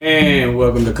And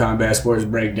welcome to Combat Sports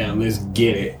Breakdown. Let's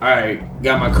get it. All right,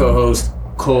 got my co-host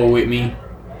Cole with me.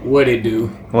 What it do?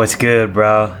 What's good,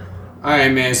 bro? All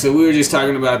right, man. So we were just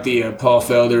talking about the Paul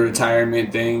Felder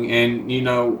retirement thing, and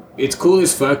it's cool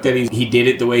as fuck that he did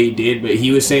it the way he did. But he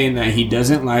was saying that he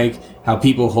doesn't like how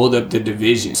people hold up the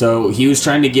division. So he was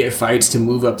trying to get fights to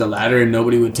move up the ladder, and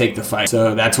nobody would take the fight.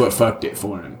 So that's what fucked it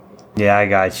for him. Yeah, I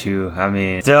got you. I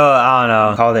mean, still, I don't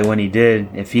know. Called it when he did.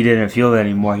 If he didn't feel it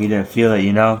anymore, he didn't feel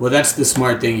it, Well, that's the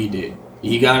smart thing he did.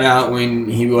 He got out when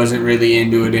he wasn't really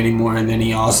into it anymore, and then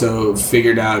he also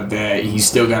figured out that he's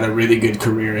still got a really good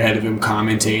career ahead of him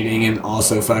commentating and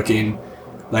also fucking,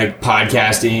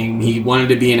 podcasting. He wanted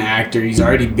to be an actor. He's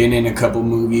already been in a couple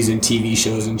movies and TV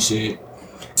shows and shit.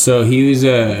 So he was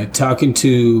talking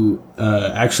to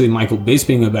actually Michael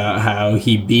Bisping about how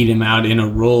he beat him out in a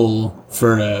role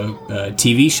for a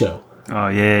TV show. Oh,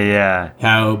 yeah.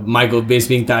 How Michael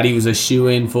Bisping thought he was a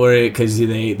shoo-in for it because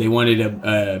they wanted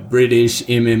a British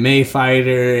MMA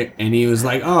fighter, and he was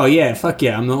like, oh yeah, fuck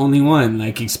yeah, I'm the only one,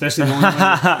 especially the only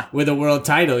one with a world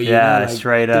title.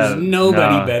 Straight up. There's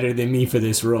nobody better than me for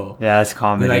this role. Yeah, that's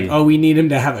comedy. They're like, oh, we need him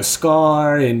to have a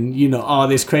scar and all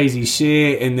this crazy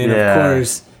shit, and then of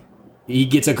course he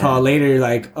gets a call later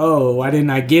like, oh, why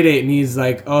didn't I get it? And he's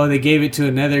like, oh, they gave it to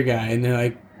another guy, and they're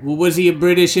like, well, was he a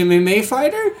British MMA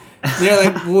fighter? They're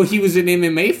like, well, he was an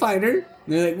MMA fighter. And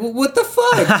they're like, well, what the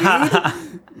fuck,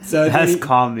 dude? So that's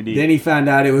comedy. Then he found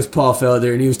out it was Paul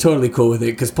Felder, and he was totally cool with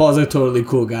it because Paul's a totally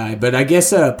cool guy. But I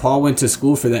guess Paul went to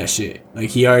school for that shit.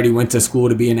 He already went to school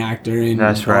to be an actor and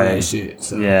that's all right. that shit.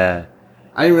 So yeah.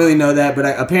 I didn't really know that, but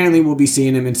apparently we'll be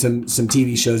seeing him in some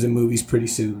TV shows and movies pretty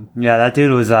soon. Yeah, that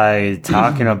dude was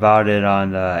talking about it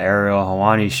on the Ariel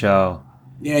Helwani show.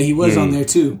 Yeah, he was on there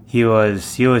too. He was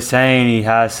saying he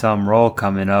has some role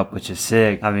coming up, which is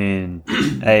sick. I mean,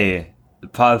 hey,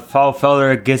 Paul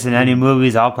Felder gets in any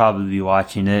movies, I'll probably be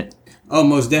watching it. Oh,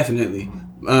 most definitely.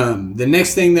 The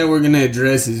next thing that we're going to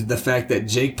address is the fact that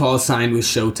Jake Paul signed with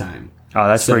Showtime. Oh,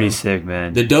 that's pretty sick,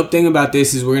 man. The dope thing about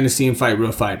this is we're going to see him fight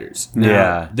real fighters. Now,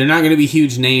 yeah. They're not going to be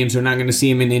huge names. We're not going to see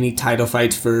him in any title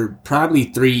fights for probably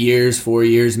 3 years, 4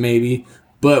 years maybe.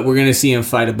 But we're going to see him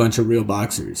fight a bunch of real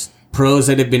boxers. Pros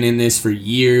that have been in this for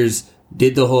years,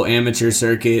 did the whole amateur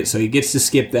circuit. So he gets to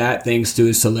skip that thanks to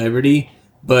his celebrity.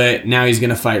 But now he's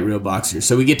going to fight real boxers.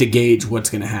 So we get to gauge what's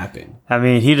going to happen. I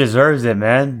mean, he deserves it,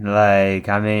 man.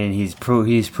 He's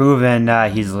proven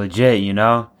that he's legit,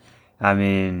 I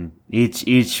mean,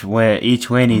 each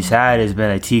win he's had has been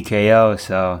a TKO,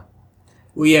 so.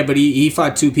 Well, yeah, but he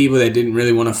fought two people that didn't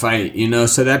really want to fight,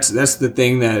 So that's the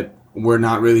thing that we're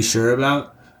not really sure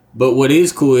about. But what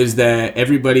is cool is that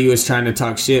everybody was trying to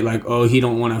talk shit like, oh, he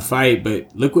don't want to fight,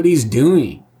 but look what he's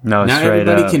doing. No, now straight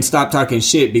everybody up. can stop talking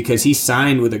shit because he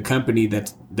signed with a company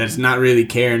that's not really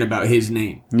caring about his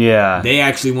name. Yeah. They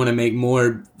actually want to make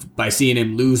more by seeing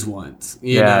him lose once.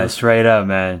 You know? Straight up,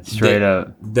 man. Straight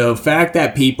up. The fact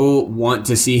that people want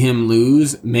to see him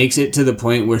lose makes it to the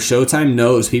point where Showtime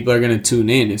knows people are going to tune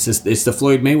in. It's the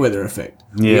Floyd Mayweather effect.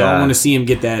 Yeah. We all want to see him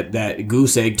get that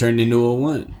goose egg turned into a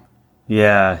one.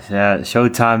 Yeah.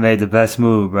 Showtime made the best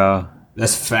move, bro.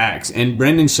 That's facts. And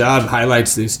Brendan Schaub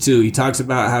highlights this too. He talks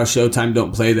about how Showtime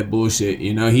don't play the bullshit.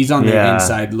 He's on their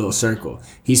inside little circle.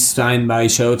 He's signed by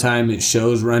Showtime. His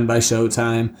show's run by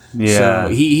Showtime. Yeah.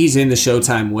 So he's in the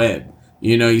Showtime web.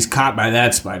 He's caught by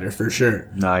that spider for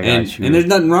sure. No, I got you. And there's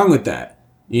nothing wrong with that.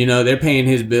 They're paying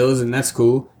his bills and that's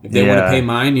cool. If they want to pay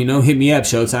mine, hit me up,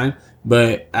 Showtime.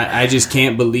 But I just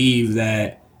can't believe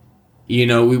that.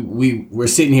 We're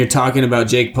sitting here talking about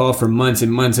Jake Paul for months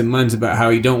and months and months about how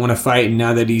he don't want to fight, and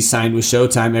now that he's signed with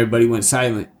Showtime, everybody went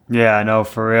silent. Yeah, I know,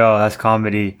 for real. That's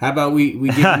comedy. How about we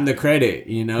give him the credit?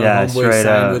 Yeah, Homeboy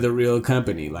signed with a real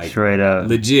company, straight up,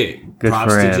 legit. Good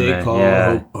Props for to him, Jake man. Paul.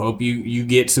 Yeah. Hope you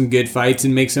get some good fights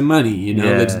and make some money.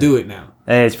 Let's do it now.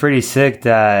 Hey, it's pretty sick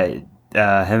that him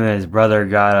and his brother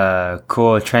got a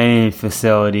cool training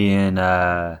facility in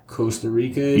Costa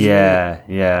Rica.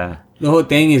 Yeah. The whole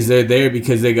thing is they're there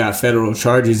because they got federal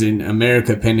charges in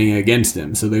America pending against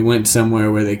them. So they went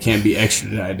somewhere where they can't be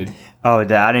extradited. Oh, I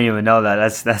didn't even know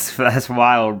that. That's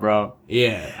wild, bro.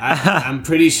 Yeah, I'm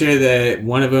pretty sure that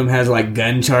one of them has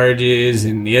gun charges,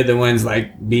 and the other one's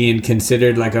being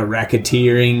considered a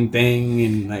racketeering thing,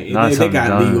 and they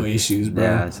got legal issues, bro.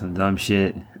 Yeah, some dumb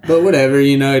shit. But whatever,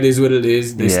 it is what it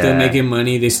is. They're still making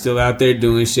money. They're still out there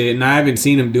doing shit, and I haven't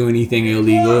seen them do anything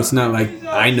illegal. It's not like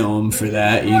I know them for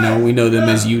that. We know them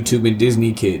as YouTube and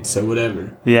Disney kids, so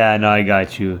whatever. Yeah, no, I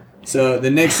got you. So the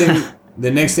next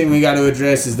thing we got to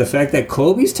address is the fact that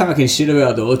Colby's talking shit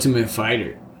about the Ultimate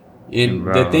Fighter. And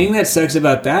Bro. the thing that sucks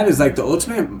about that is like the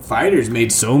Ultimate Fighters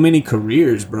made so many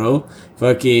careers, bro.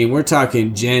 Fucking, we're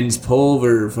talking Jens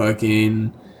Pulver,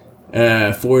 fucking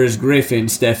Forrest Griffin,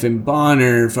 Stephan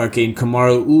Bonner, fucking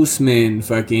Kamaru Usman,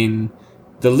 fucking.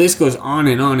 The list goes on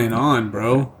and on and on,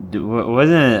 bro.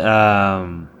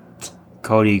 Wasn't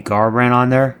Cody Garbrandt on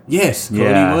there? Yes, Cody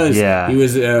Yeah, was. yeah. He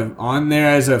was on there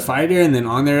as a fighter and then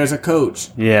on there as a coach.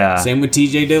 Yeah. Same with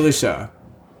TJ Dillashaw.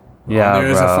 Yeah, on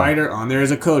there as bro. a fighter, on there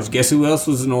as a coach. Guess who else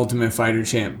was an Ultimate Fighter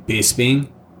champ? Bisping.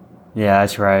 Yeah,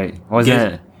 that's right.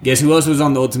 Wasn't Guess who else was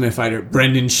on the Ultimate Fighter?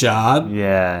 Brendan Schaub.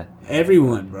 Yeah.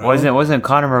 Everyone, bro. Wasn't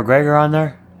Conor McGregor on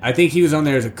there? I think he was on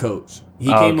there as a coach. He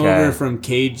came over from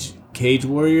Cage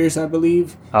Warriors, I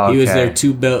believe. Oh, he was okay.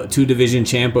 their two division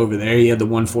champ over there. He had the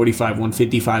 145,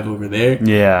 155 over there.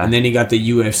 Yeah. And then he got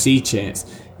the UFC chance.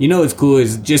 You know what's cool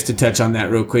is, just to touch on that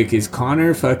real quick, is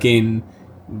Conor fucking...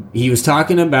 He was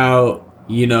talking about,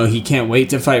 you know, he can't wait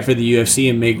to fight for the UFC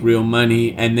and make real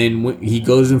money. And then he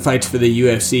goes and fights for the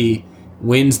UFC,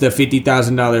 wins the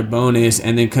 $50,000 bonus,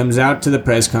 and then comes out to the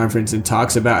press conference and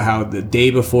talks about how the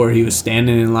day before he was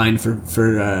standing in line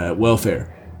for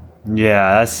welfare.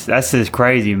 Yeah, that's just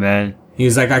crazy, man. He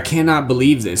was like, I cannot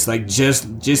believe this. Like,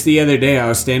 just the other day, I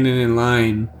was standing in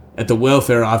line at the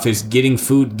welfare office getting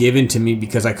food given to me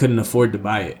because I couldn't afford to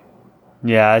buy it.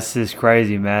 Yeah, that's just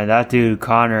crazy, man. That dude,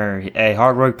 Conor, hey,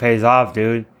 hard work pays off,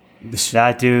 dude.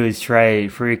 That dude straight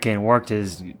freaking worked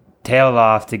his tail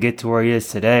off to get to where he is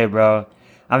today, bro.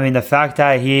 I mean, the fact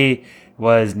that he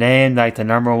was named like the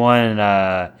number one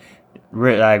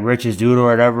richest dude or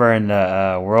whatever in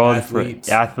the world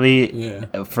athlete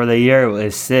Yeah. for the year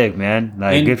is sick, man.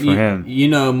 Like, And good for him. You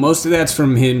know, most of that's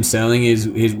from him selling his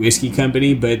whiskey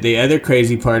company, but the other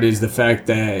crazy part is the fact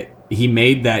that he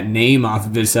made that name off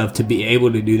of himself to be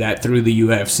able to do that through the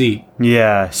UFC.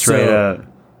 Yeah, straight up.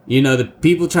 You know, the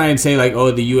people try and say like,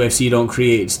 oh, the UFC don't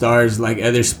create stars like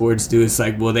other sports do. It's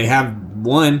like, well, they have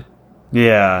one.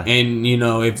 Yeah. And, you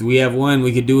know, if we have one,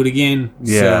 we could do it again.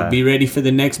 Yeah. So be ready for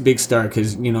the next big star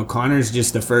because, you know, Conor's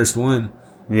just the first one.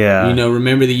 Yeah. You know,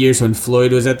 remember the years when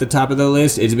Floyd was at the top of the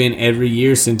list? It's been every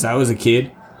year since I was a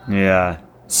kid. Yeah.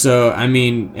 So, I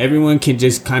mean, everyone can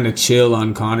just kind of chill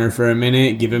on Conor for a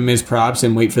minute, give him his props,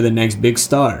 and wait for the next big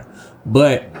star.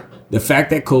 But the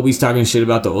fact that Colby's talking shit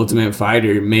about the Ultimate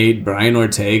Fighter made Brian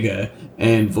Ortega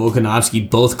and Volkanovski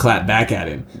both clap back at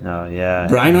him. Oh, yeah.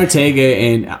 Brian Ortega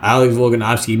and Alex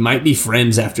Volkanovski might be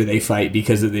friends after they fight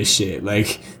because of this shit.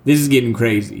 Like, this is getting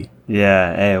crazy.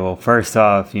 Yeah. Hey, well, first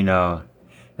off, you know,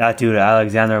 that dude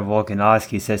Alexander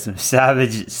Volkanovski said some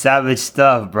savage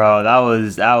stuff, bro. That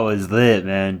was lit,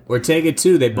 man. Ortega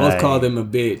too. They both Like, called him a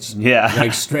bitch. Yeah.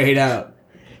 Like straight out.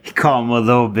 He called him a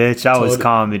little bitch. That was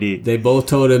comedy. They both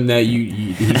told him that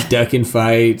he's ducking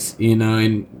fights, you know.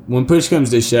 And when push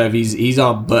comes to shove, he's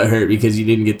all butthurt because he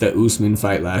didn't get the Usman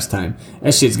fight last time.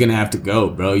 That shit's gonna have to go,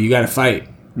 bro. You gotta fight.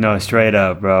 No, straight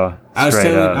up, bro. I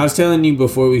was telling you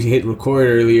before we hit record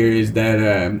earlier is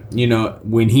that you know,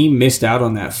 when he missed out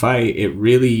on that fight, it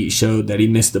really showed that he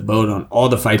missed the boat on all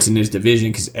the fights in his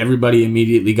division because everybody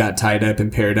immediately got tied up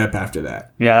and paired up after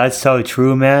that. Yeah, that's so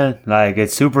true, man. Like,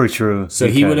 it's super true. So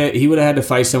he would have had to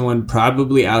fight someone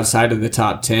probably outside of the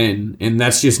top 10, and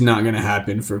that's just not gonna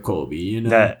happen for Colby. You know,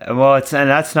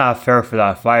 that's not fair for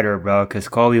that fighter, bro. Because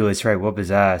Colby would straight whoop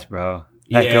his ass, bro.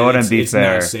 Like, it wouldn't be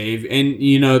fair. It's not safe. And,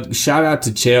 you know, shout out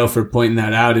to Chael for pointing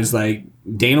that out. Is like,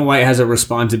 Dana White has a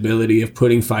responsibility of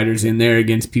putting fighters in there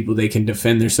against people they can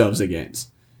defend themselves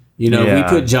against. You know, we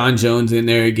put John Jones in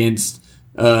there against,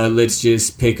 let's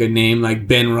just pick a name like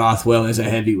Ben Rothwell as a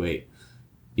heavyweight.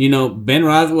 You know, Ben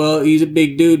Rothwell, he's a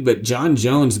big dude, but John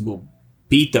Jones will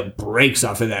beat the brakes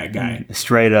off of that guy.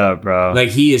 Straight up, bro. Like,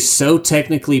 he is so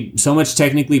much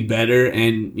technically better,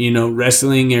 and, you know,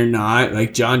 wrestling or not,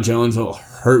 like, John Jones will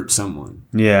hurt someone.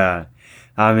 Yeah.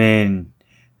 I mean,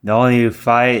 the only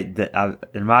fight that,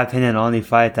 in my opinion, the only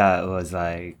fight that was,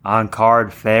 like, on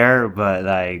card fair, but,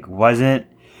 like, wasn't,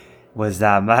 was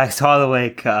that Max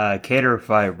Holloway Cater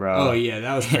fight, bro. Oh, yeah,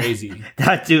 that was crazy.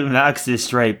 That dude, Max, just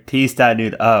straight pieced that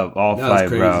dude up all fight,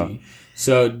 bro.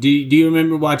 So, do you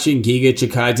remember watching Giga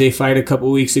Chikadze fight a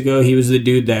couple weeks ago? He was the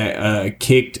dude that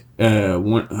kicked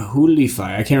who did he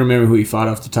fight? I can't remember who he fought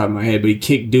off the top of my head, but he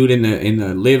kicked dude in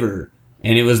the liver,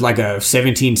 and it was like a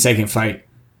 17-second fight.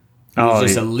 It was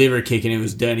just a liver kick, and it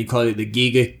was done. He called it the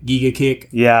Giga kick.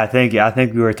 Yeah, I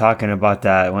think we were talking about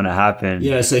that when it happened.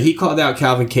 Yeah, so he called out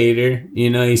Calvin Kattar. You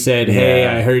know, he said, "Hey,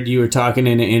 I heard you were talking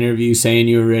in an interview saying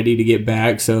you were ready to get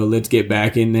back, so let's get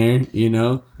back in there." You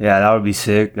know. Yeah, that would be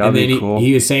sick. That would be cool.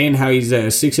 He was saying how he's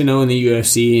 6-0 in the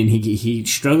UFC, and he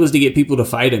struggles to get people to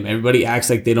fight him. Everybody acts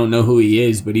like they don't know who he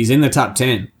is, but he's in the top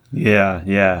 10. Yeah,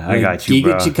 I Like, got you, Giga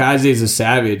bro. Chikadze is a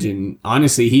savage, and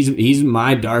honestly, he's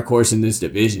my dark horse in this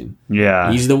division.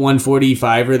 Yeah, He's the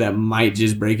 145er that might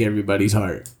just break everybody's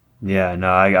heart. yeah,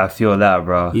 no, I feel that,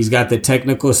 bro. He's got the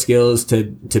technical skills to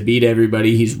beat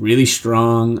everybody. He's really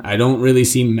strong. I don't really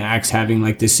see Max having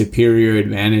like this superior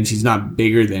advantage. He's not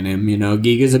bigger than him, you know.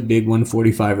 Giga's a big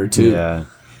 145er too. Yeah.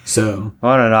 So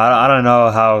I don't know. I don't know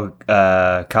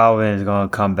how Calvin is going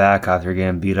to come back after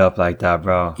getting beat up like that,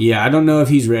 bro. yeah, I don't know if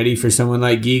he's ready for someone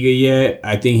like Giga yet.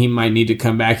 I think he might need to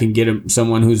come back and get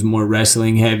someone who's more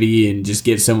wrestling heavy and just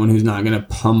get someone who's not going to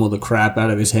pummel the crap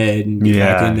out of his head and get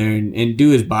back in there and do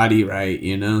his body right,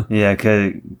 you know? Yeah,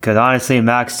 cause honestly,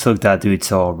 Max took that dude's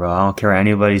soul, bro. I don't care what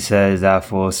anybody says, that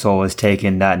fool's soul was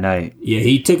taken that night. Yeah,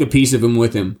 he took a piece of him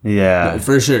with him. Yeah.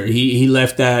 For sure. He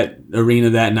left that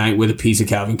arena that night with a piece of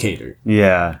Calvin Kattar.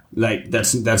 Yeah. Like,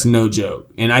 that's no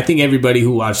joke. And I think everybody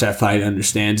who watched that fight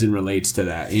understands and relates to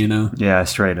that, you know? Yeah,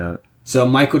 straight up. So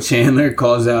Michael Chandler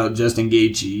calls out Justin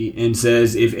Gaethje and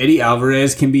says, if Eddie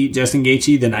Alvarez can beat Justin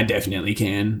Gaethje, then I definitely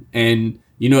can. And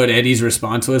you know what Eddie's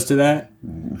response was to that?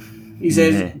 He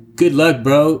says, good luck,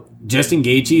 bro. Justin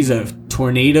Gaethje's a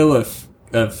tornado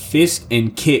of fists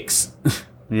and kicks.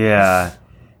 Yeah.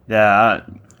 Yeah.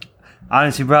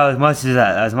 Honestly, bro, as much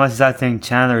as I think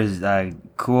Chandler is like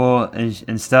cool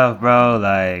and stuff, bro,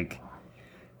 like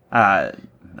I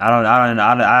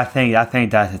think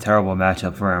that's a terrible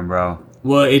matchup for him, bro.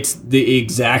 Well, it's the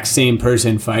exact same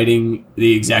person fighting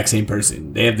the exact same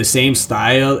person. They have the same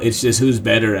style. It's just who's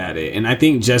better at it. And I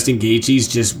think Justin Gaethje's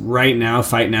just right now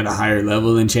fighting at a higher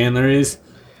level than Chandler is.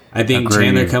 I think Agreed.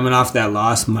 Chandler coming off that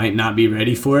loss might not be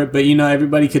ready for it. But, you know,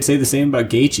 everybody could say the same about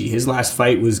Gaethje. His last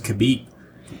fight was Khabib.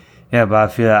 Yeah,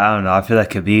 but I don't know. I feel like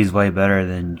Khabib's way better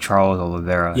than Charles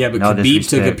Oliveira. Yeah, but no Khabib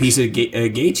took a disrespect. piece of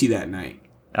Gaethje that night.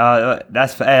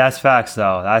 That's facts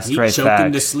though. That's He straight choked facts.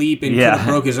 him to sleep and could have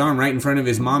broke his arm right in front of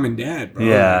his mom and dad, bro.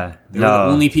 Yeah, Like, they were the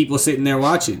no. only people sitting there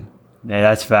watching. Yeah,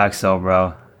 that's facts though,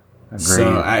 bro. Agreed.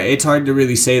 So it's hard to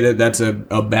really say that that's a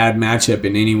bad matchup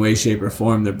in any way, shape, or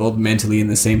form. They're both mentally in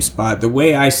the same spot. The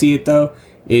way I see it, though,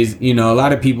 is, you know, a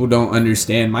lot of people don't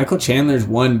understand. Michael Chandler's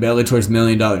won Bellator's $1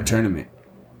 million tournament.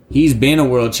 He's been a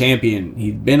world champion.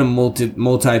 He's been a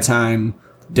multi-time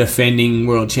defending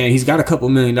world champion. He's got a couple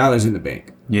 $1 million in the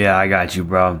bank. Yeah, I got you,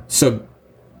 bro. So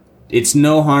it's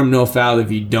no harm, no foul if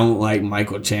you don't like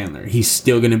Michael Chandler. He's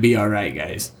still going to be all right,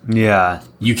 guys. Yeah.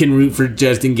 You can root for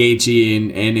Justin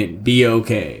Gaethje and it be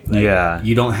okay. Like, Yeah.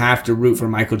 You don't have to root for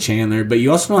Michael Chandler, but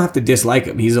you also don't have to dislike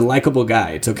him. He's a likable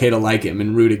guy. It's okay to like him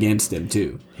and root against him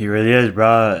too. He really is,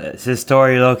 bro. It's his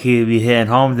story, low-key, be hitting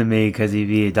home to me because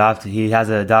he has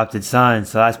an adopted son,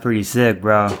 so that's pretty sick,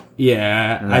 bro.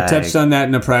 Yeah, I Like- touched on that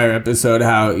in a prior episode,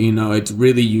 how, you know, it's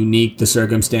really unique, the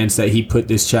circumstance that he put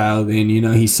this child in. You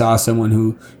know, he saw someone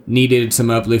who needed some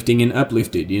uplifting and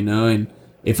uplifted, you know, and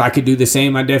if I could do the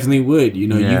same, I definitely would. You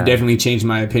know, Yeah. you've definitely changed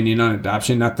my opinion on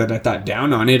adoption. Not that I thought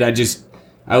down on it. I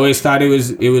always thought it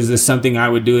was just something I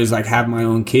would do, is like have my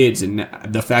own kids. And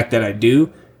the fact that I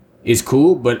do is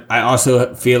cool, but I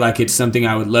also feel like it's something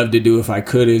I would love to do if I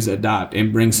could, is adopt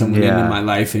and bring someone Yeah. into my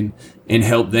life and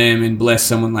help them and bless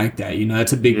someone like that. You know,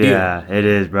 that's a big deal. Yeah, it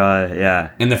is, bro. Yeah.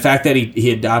 And the fact that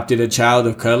he adopted a child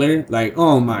of color, like,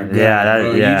 oh my god, Yeah,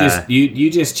 bro, yeah.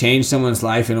 you just changed someone's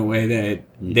life in a way that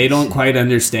they don't quite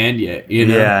understand yet. You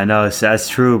know, Yeah, no, that's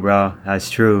true, bro.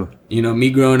 That's true. you know, me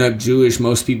growing up Jewish,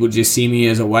 most people just see me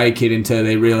as a white kid until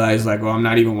they realize, like, well, I'm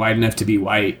not even white enough to be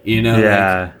white. You know,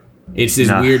 Yeah. Like, it's this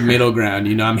No. weird middle ground.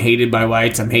 You know, I'm hated by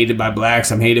whites, I'm hated by blacks,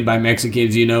 I'm hated by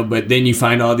Mexicans. You know, but then you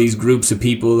find all these groups of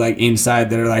people like inside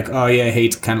that are like, oh yeah,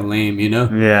 hate's kind of lame. You know.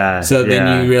 Yeah. So then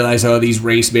yeah. you realize, oh, these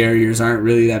race barriers aren't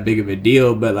really that big of a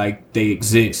deal, but like they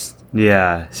exist.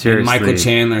 Yeah, seriously. And Michael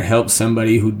Chandler helps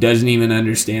somebody who doesn't even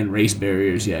understand race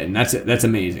barriers yet, and that's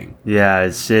amazing. Yeah,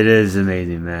 it is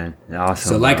amazing, man. Awesome.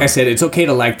 So, like bro. I said, it's okay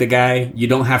to like the guy. You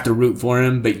don't have to root for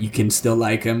him, but you can still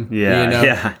like him. Yeah, you know?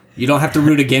 yeah. You don't have to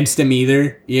root against him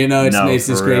either. You know, it's No, this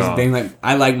for crazy real. thing. Like,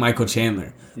 I like Michael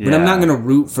Chandler, but I'm Yeah. not gonna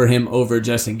root for him over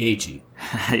Justin Gaethje.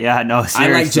 Yeah, no, seriously.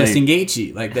 I like Justin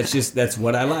Gaethje. Like, that's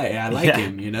what I like. I like Yeah.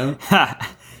 him. You know.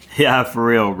 Yeah, for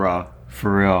real, bro.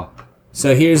 For real.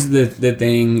 So here's the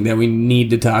thing that we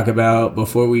need to talk about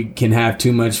before we can have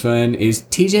too much fun is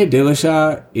TJ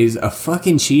Dillashaw is a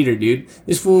fucking cheater, dude.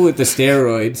 This fool with the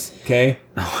steroids, okay?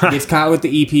 Gets caught with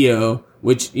the EPO,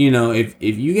 which, you know, if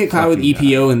you get caught with Fucking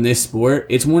EPO in this sport,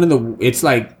 it's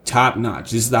like top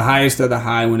notch. It's the highest of the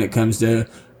high when it comes to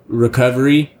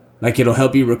recovery. Like, it'll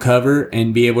help you recover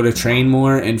and be able to train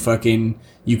more, and fucking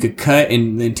you could cut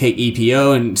and then take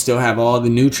EPO and still have all the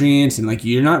nutrients, and like,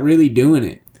 you're not really doing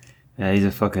it. Yeah, he's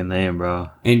a fucking lame, bro.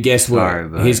 And guess what? Sorry,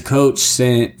 but- His coach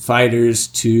sent fighters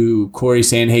to Corey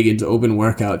Sandhagen's open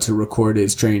workout to record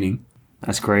his training.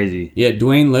 That's crazy. Yeah,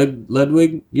 Dwayne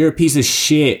Ludwig, you're a piece of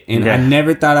shit. And I Yeah.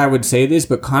 never thought I would say this,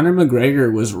 but Conor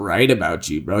McGregor was right about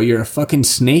you, bro. You're a fucking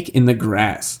snake in the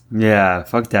grass. Yeah,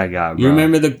 fuck that guy, bro. You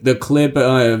remember the clip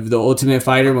of The Ultimate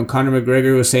Fighter when Conor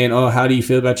McGregor was saying, oh, how do you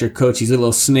feel about your coach? He's a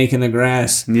little snake in the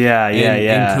grass. Yeah,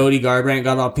 And Cody Garbrandt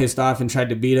got all pissed off and tried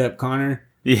to beat up Conor.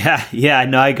 Yeah,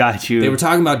 no, I got you. They were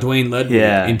talking about Dwayne Ludwig.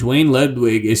 Yeah. And Dwayne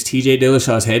Ludwig is TJ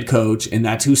Dillashaw's head coach, and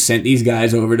that's who sent these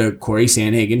guys over to Corey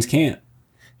Sandhagen's camp.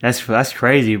 That's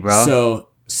crazy, bro. So,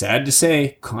 sad to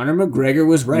say, Conor McGregor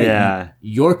was right. Yeah.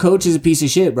 Your coach is a piece of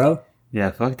shit, bro.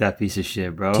 Yeah, fuck that piece of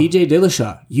shit, bro. TJ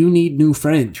Dillashaw, you need new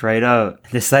friends. Straight up.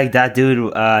 Just like that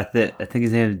dude, I think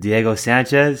his name is Diego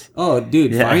Sanchez. Oh,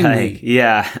 dude, Yeah, finally.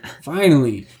 yeah,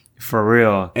 Finally. for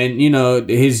real. And, you know,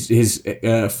 his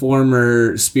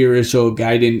former spiritual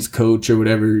guidance coach or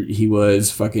whatever he was,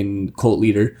 fucking cult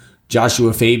leader,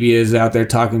 Joshua Fabia, is out there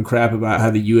talking crap about how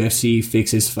the UFC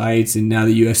fixes fights, and now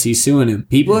the UFC suing him.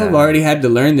 People have already had to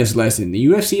learn this lesson. The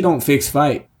UFC don't fix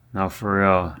fight. No, for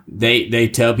real. They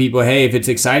tell people, hey, if it's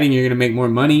exciting, you're going to make more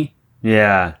money.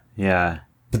 Yeah.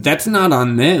 But that's not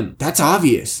on them. That's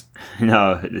obvious.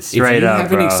 No, If straight you up, have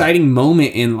bro. an exciting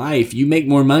moment in life, you make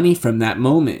more money from that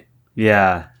moment.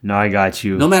 Yeah, no, I got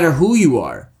you. No matter who you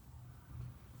are.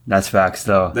 That's facts,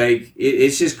 though. Like,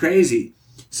 it's just crazy.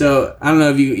 So, I don't know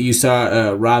if you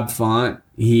saw Rob Font.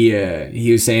 He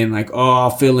was saying, like, oh, I'll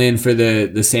fill in for the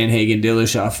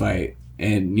Sandhagen-Dillashaw fight.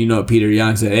 And you know what Peter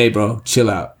Yan said? Hey, bro, chill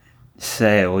out.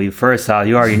 Say, well, you first off,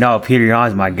 you already know Peter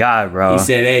Yan's my guy, bro. He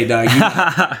said, hey, dog,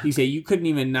 he said, you couldn't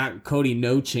even knock Cody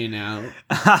No Chin out.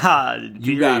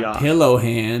 You got pillow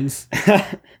hands.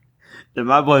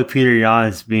 My boy Peter Yan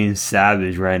is being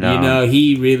savage right now. You know,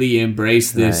 he really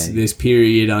embraced this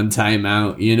period on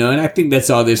timeout, you know, and I think that's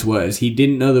all this was. He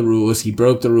didn't know the rules. He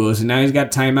broke the rules, and now he's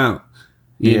got timeout.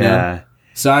 You know?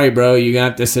 Sorry, bro. You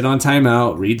got to sit on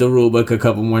timeout, read the rule book a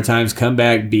couple more times, come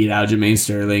back, beat Aljamain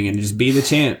Sterling, and just be the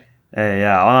champ. Hey,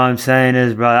 yeah, all I'm saying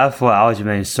is, bro, that fool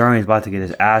Aljamain Sterling's about to get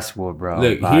his ass whooped, bro.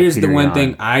 Look, by here's the Peter one Yan.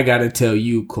 thing I got to tell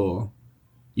you, Cole.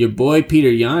 Your boy Peter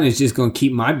Yan is just going to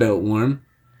keep my belt warm.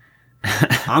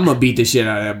 I'm going to beat the shit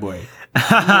out of that boy.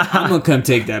 I'm going to come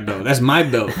take that belt. That's my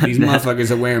belt. These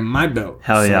motherfuckers are wearing my belt.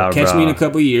 Hell yeah, Catch bro. me in a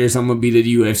couple years. I'm going to be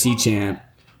the UFC champ.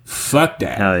 Fuck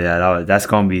that. Hell yeah, that's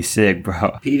gonna be sick,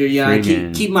 bro. Peter Yan,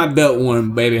 Friggin- keep my belt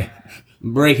warm, baby.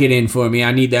 Break it in for me.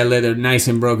 I need that leather nice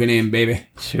and broken in, baby.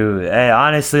 Shoot. Hey,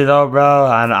 honestly though, bro,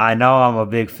 I know I'm a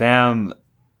big fan,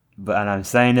 and I'm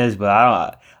saying this, but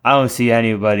I don't see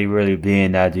anybody really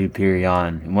being that dude Peter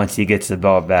Yan once he gets the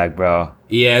belt back, bro.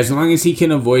 Yeah, as long as he can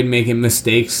avoid making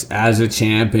mistakes as a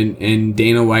champ, and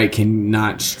Dana White can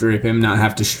not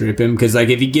have to strip him. Because, like,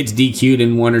 if he gets DQ'd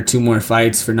in one or two more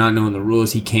fights for not knowing the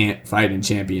rules, he can't fight in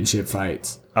championship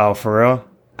fights. Oh, for real?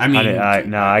 I mean, I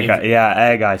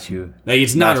got you. like,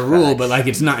 it's not That's a rule, facts. but, like,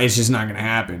 it's just not going to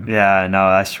happen. Yeah, no,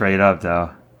 that's straight up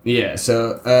though. Yeah,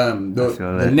 so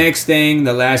feel the it. next thing,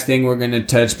 the last thing we're going to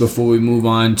touch before we move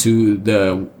on to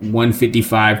the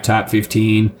 155 top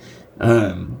 15,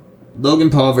 Logan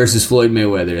Paul versus Floyd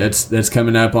Mayweather. That's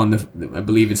coming up on I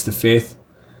believe it's the 5th.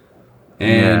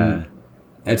 And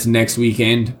that's next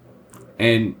weekend.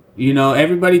 And, you know,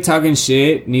 everybody talking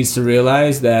shit needs to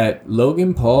realize that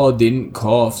Logan Paul didn't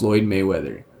call Floyd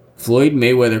Mayweather. Floyd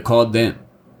Mayweather called them.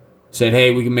 Said,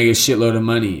 hey, we can make a shitload of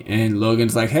money. And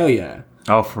Logan's like, hell yeah.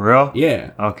 Oh, for real?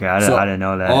 Yeah. Okay, I So, didn't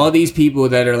know that. All these people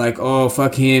that are like, oh,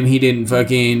 fuck him. He didn't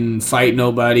fucking fight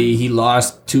nobody. He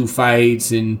lost 2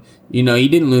 fights. And, you know, he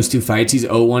didn't lose 2 fights. He's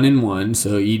 0-1-1.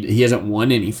 So he hasn't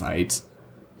won any fights.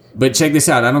 But check this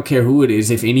out. I don't care who it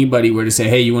is. If anybody were to say,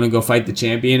 hey, you want to go fight the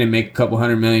champion and make a couple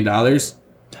 $100 million?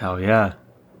 Hell yeah.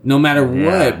 No matter Yeah.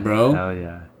 what, bro. Hell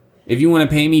yeah. If you want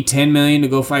to pay me $10 million to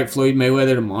go fight Floyd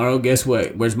Mayweather tomorrow, guess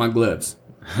what? Where's my gloves?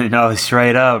 No,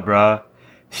 straight up, bro.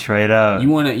 Straight up. You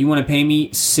wanna pay me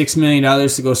 $6 million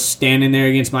to go stand in there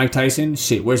against Mike Tyson?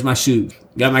 Shit, where's my shoes?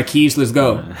 Got my keys, let's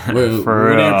go. What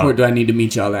real. airport do I need to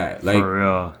meet y'all at? Like, For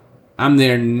real. I'm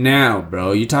there now,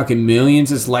 bro. You're talking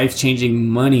millions. It's life-changing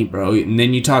money, bro. And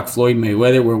then you talk Floyd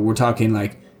Mayweather, where we're talking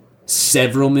like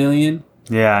several million.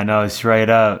 Yeah, I know. Straight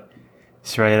up.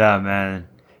 Straight up, man.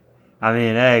 I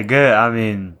mean, hey, good. I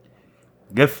mean,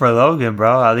 good for Logan,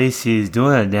 bro. At least he's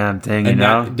doing a damn thing, you And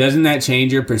know? doesn't that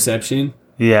change your perception?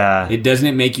 Yeah. It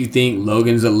doesn't make you think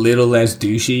Logan's a little less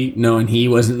douchey, knowing he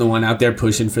wasn't the one out there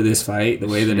pushing for this fight the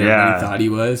way that everybody Yeah. thought he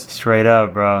was. Straight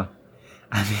up, bro.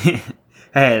 I mean,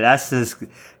 hey, that's just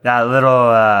that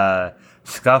little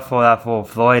scuffle that full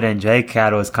Floyd and Jake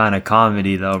had was kind of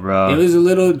comedy though, bro. It was a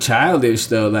little childish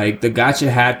though. Like the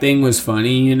gotcha hat thing was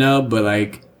funny, you know, but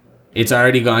like it's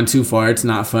already gone too far. It's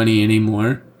not funny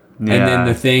anymore. Yeah. And then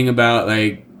the thing about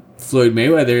like Floyd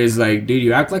Mayweather is like, dude,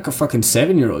 you act like a fucking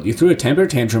 7-year-old. You threw a temper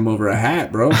tantrum over a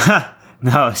hat, bro.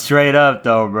 No, straight up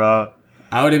though, bro.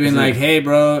 I would have been like, hey,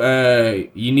 bro,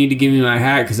 you need to give me my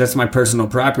hat because that's my personal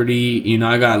property. You know,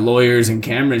 I got lawyers and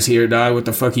cameras here, dog. What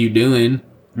the fuck are you doing?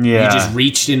 Yeah. You just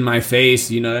reached in my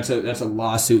face. You know, that's a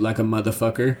lawsuit like a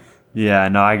motherfucker. Yeah,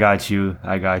 no, I got you.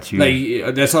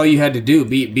 Like, that's all you had to do.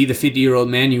 Be the 50-year-old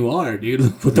man you are, dude.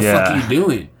 What the fuck are you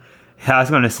doing? Yeah, I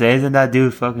was gonna say, isn't that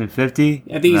dude fucking 50?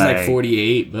 I think he's like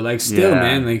 48, but like still,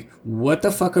 man, like what the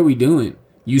fuck are we doing?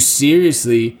 You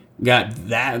seriously got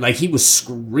that? Like he was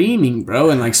screaming,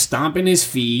 bro, and like stomping his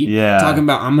feet, talking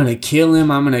about I'm gonna kill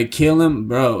him,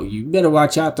 bro. You better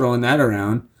watch out throwing that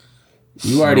around.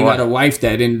 You already got a wife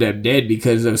that ended up dead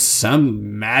because of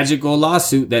some magical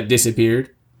lawsuit that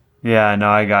disappeared. Yeah, no,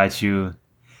 I got you.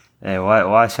 Hey,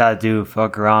 watch that dude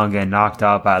fuck around get knocked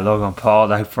out by Logan Paul,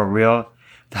 like for real.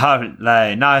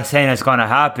 Like, not saying it's gonna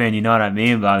happen, you know what I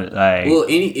mean? But like, well,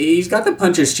 he's got the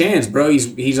puncher's chance, bro.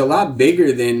 He's a lot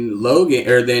bigger than Logan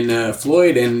or than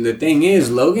Floyd, and the thing is,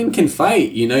 Logan can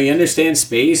fight. You know, he understands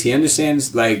space. He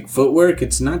understands like footwork.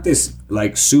 It's not this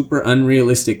like super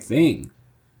unrealistic thing.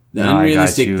 The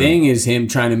unrealistic thing is him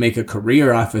trying to make a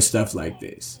career off of stuff like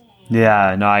this.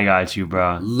 Yeah, no, I got you,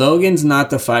 bro. Logan's not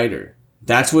the fighter.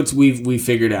 That's what we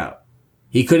figured out.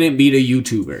 He couldn't beat a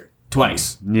YouTuber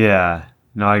twice. Yeah.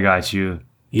 No, I got you.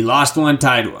 He lost one,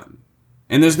 tied one.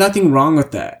 And there's nothing wrong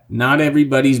with that. Not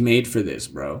everybody's made for this,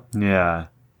 bro. Yeah.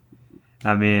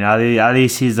 I mean, at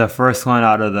least he's the first one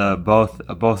out of the both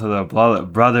of the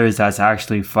brothers that's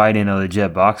actually fighting a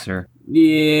legit boxer.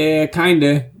 Yeah,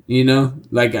 kinda. You know?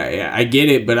 Like, I get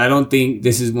it, but I don't think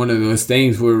this is one of those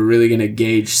things where we're really going to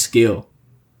gauge skill.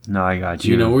 No, I got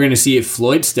you. You know, we're going to see if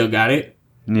Floyd still got it.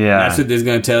 Yeah. That's what this is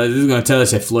going to tell us. This is going to tell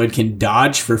us if Floyd can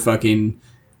dodge for fucking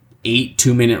 8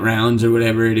 2-minute rounds or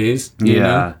whatever it is. You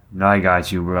know? No, I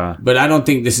got you, bro. But I don't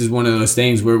think this is one of those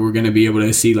things where we're going to be able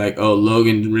to see like, oh,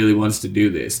 Logan really wants to do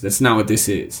this. That's not what this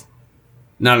is.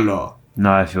 Not at all.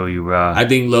 No, I feel you, bro. I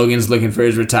think Logan's looking for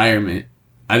his retirement.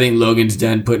 I think Logan's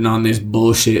done putting on this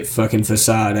bullshit fucking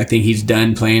facade. I think he's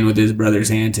done playing with his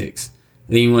brother's antics.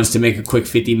 I think he wants to make a quick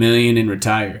 $50 million and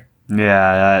retire.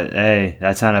 Yeah,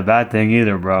 that's not a bad thing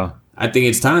either, bro. I think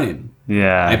it's time.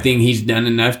 Yeah. I think he's done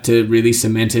enough to really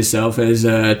cement himself as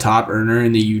a top earner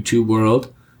in the YouTube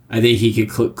world. I think he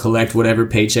could collect whatever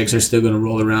paychecks are still going to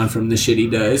roll around from the shit he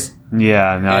does.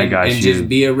 Yeah, no, I got you. And just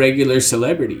be a regular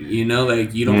celebrity, you know?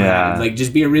 Like, you don't have, like,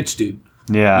 just be a rich dude.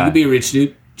 Yeah. You could be a rich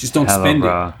dude. Just don't spend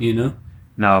it, you know?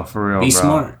 No, for real, bro. Be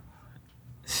smart.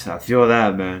 I feel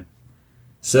that, man.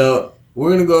 So, we're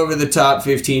going to go over the top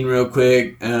 15 real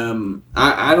quick.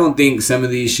 I don't think some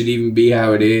of these should even be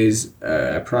how it is.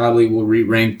 I probably will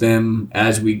re-rank them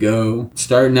as we go.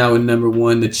 Starting out with number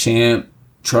 1, the champ,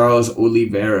 Charles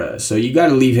Oliveira. So you got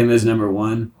to leave him as number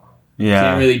 1. Yeah.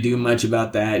 Can't really do much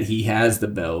about that. He has the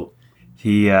belt.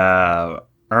 He earned.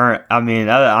 I mean,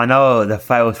 I know the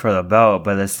fight was for the belt,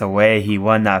 but it's the way he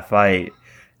won that fight.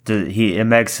 It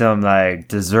makes him like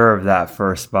deserve that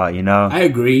first spot, you know? I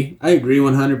agree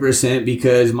 100%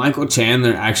 because Michael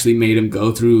Chandler actually made him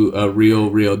go through a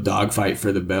real dogfight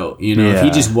for the belt. You know, if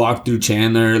he just walked through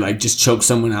Chandler, like just choked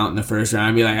someone out in the first round,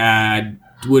 I'd be like, I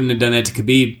wouldn't have done that to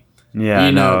Khabib. Yeah,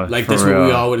 you know, like that's real. What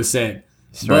we all would have said.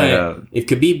 Straight up. If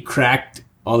Khabib cracked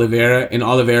Oliveira and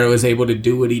Oliveira was able to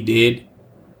do what he did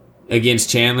against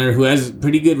Chandler, who has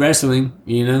pretty good wrestling,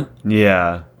 you know?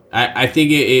 Yeah. I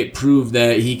think it proved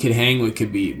that he could hang with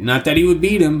Khabib. Not that he would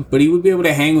beat him, but he would be able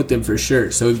to hang with him for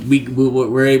sure. So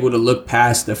we're able to look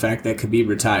past the fact that Khabib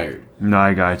retired. No,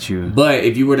 I got you. But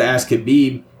if you were to ask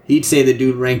Khabib, he'd say the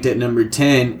dude ranked at number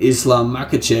 10, Islam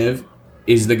Makhachev,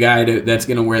 is the guy that's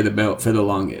going to wear the belt for the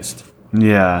longest.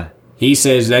 Yeah. He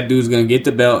says that dude's going to get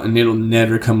the belt and it'll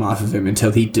never come off of him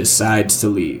until he decides to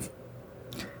leave.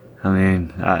 I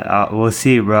mean, we'll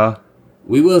see, bro.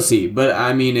 We will see. But,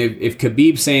 I mean, if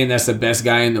Khabib's saying that's the best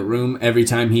guy in the room every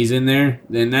time he's in there,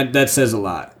 then that says a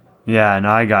lot. Yeah, no,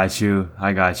 I got you.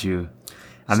 I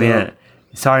mean,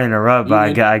 sorry to interrupt,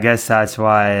 but I guess that's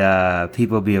why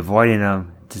people be avoiding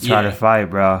him to try to fight,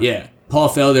 bro. Yeah. Paul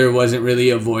Felder wasn't really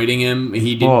avoiding him.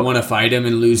 He didn't want to fight him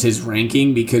and lose his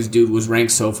ranking because dude was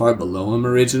ranked so far below him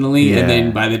originally. Yeah. And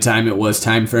then by the time it was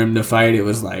time for him to fight, it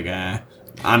was like,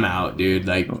 I'm out, dude.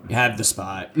 Like, have the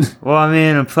spot. Well, I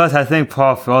mean, plus I think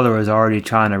Paul Felder was already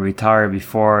trying to retire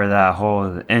before that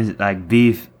whole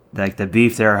beef like the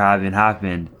beef they were having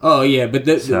happened. Oh yeah, but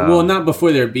well, not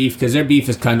before their beef, because their beef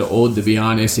is kind of old, to be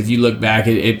honest. If you look back,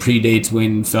 it predates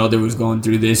when Felder was going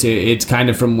through this. It's kind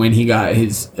of from when he got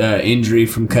his injury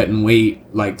from cutting weight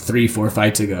like 3-4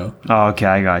 fights ago. Oh, okay,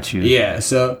 I got you. Yeah,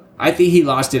 so I think he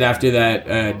lost it after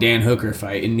that Dan Hooker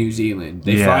fight in New Zealand.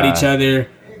 They fought each other.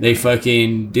 They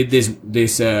fucking did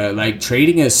this like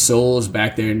trading of souls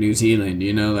back there in New Zealand.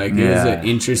 You know, like it was an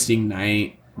interesting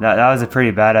night. That was a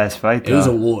pretty badass fight, though. It was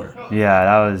a war. Yeah,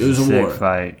 that was a sick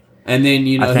fight. And then,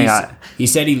 you know, he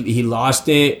said he lost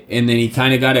it, and then he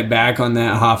kind of got it back on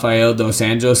that Rafael Dos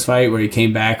Anjos fight where he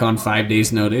came back on 5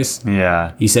 days' notice.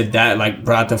 Yeah. He said that, like,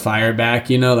 brought the fire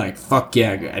back, you know, like, fuck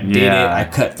yeah, I did it. I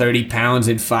cut 30 pounds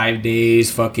in 5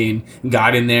 days, fucking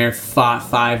got in there, fought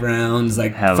 5 rounds,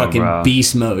 like, fucking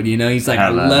beast mode, you know? He's like, I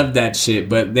love that shit.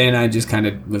 But then I just kind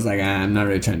of was like, I'm not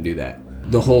really trying to do that.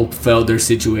 The whole Felder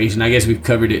situation, I guess we've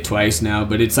covered it twice now,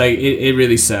 but it's like it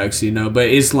really sucks, you know. But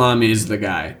Islam is the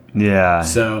guy. Yeah.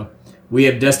 So we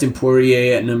have Dustin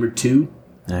Poirier at number 2.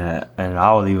 And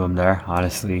I'll leave him there,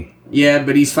 honestly. Yeah,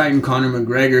 but he's fighting Conor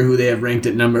McGregor, who they have ranked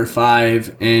at number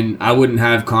 5, and I wouldn't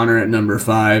have Conor at number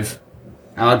 5.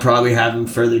 I would probably have him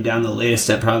further down the list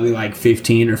at probably like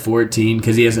 15 or 14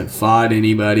 because he hasn't fought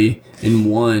anybody and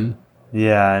won.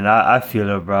 Yeah, and I feel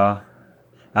it, bro.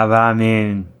 But I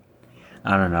mean,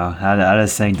 I don't know. I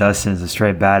just think Dustin's a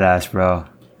straight badass, bro.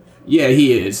 Yeah,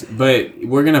 he is. But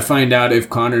we're going to find out if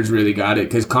Conor's really got it,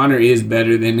 because Conor is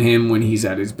better than him when he's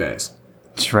at his best.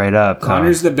 Straight up.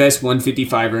 Conor's the best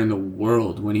 155er in the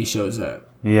world when he shows up.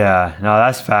 Yeah, no,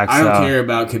 that's facts. I don't care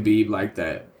about Khabib like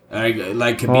that.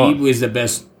 Like Khabib was the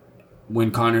best when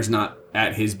Conor's not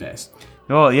at his best.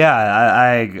 Well, yeah,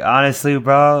 I honestly,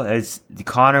 bro,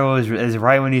 Conor is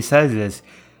right when he says this.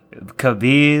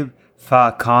 Khabib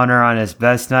fought Conor on his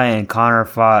best night, and Conor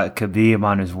fought Khabib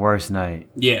on his worst night.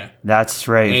 Yeah. That's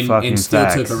straight fucking facts.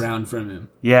 And still took a round from him.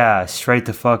 Yeah, straight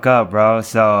the fuck up, bro.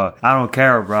 So, I don't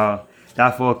care, bro.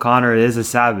 That fool Conor is a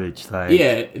savage. Like,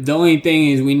 yeah, the only thing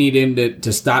is we need him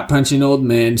to stop punching old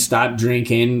men, stop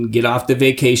drinking, get off the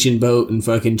vacation boat, and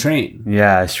fucking train.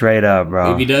 Yeah, straight up,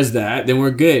 bro. If he does that, then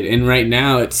we're good. And right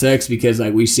now, it sucks because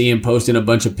like we see him posting a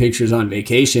bunch of pictures on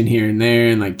vacation here and there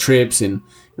and like trips, and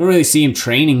don't really see him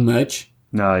training much.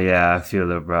 No, yeah, I feel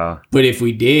it, bro. But if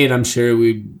we did, I'm sure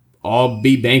we'd all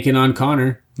be banking on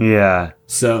Conor. Yeah.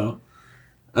 So,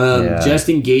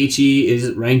 Justin Gaethje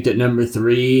is ranked at number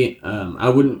 3.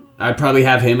 I'd probably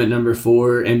have him at number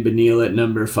 4 and Beneil at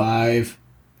number 5.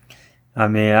 I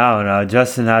mean, I don't know.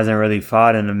 Justin hasn't really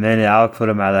fought in a minute. I would put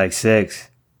him at like 6.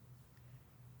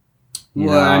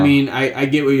 Well, I mean, I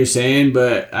get what you're saying,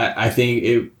 but I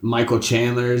think Michael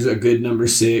Chandler is a good number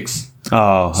 6.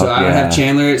 Oh, so I would have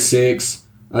Chandler at 6.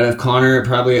 I'd have Conor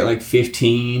probably at like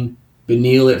 15.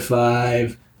 Beneil at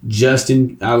 5.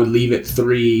 Justin, I would leave at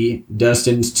 3.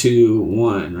 Dustin's 2,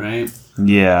 1, right?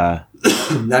 Yeah.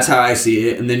 That's how I see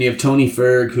it. And then you have Tony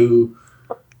Ferg, who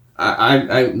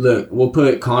I look, we'll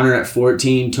put Conor at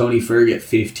 14, Tony Ferg at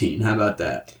 15. How about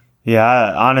that?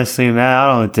 Yeah, honestly, man, I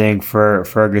don't think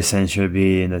Ferguson should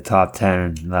be in the top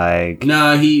 10. Like,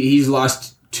 no, he's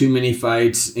lost too many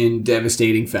fights in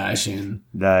devastating fashion.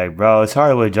 Like, bro, it's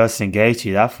hard with Justin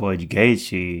Gaethje. That fool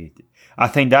Gaethje. I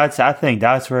think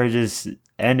that's where it just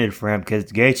ended for him, because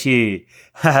Gaethje,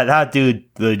 that dude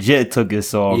legit took his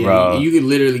soul, bro. You could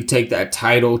literally take that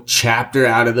title chapter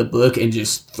out of the book and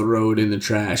just throw it in the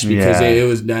trash because it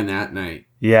was done that night.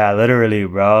 Yeah, literally,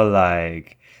 bro.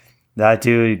 Like, that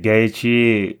dude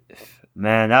Gaethje,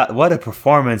 man, what a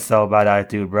performance though by that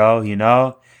dude, bro. You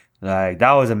know, like,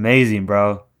 that was amazing,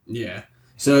 bro. Yeah.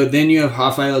 So then you have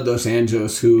Rafael Dos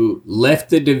Anjos, who left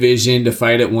the division to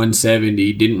fight at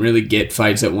 170, didn't really get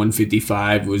fights at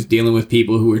 155, was dealing with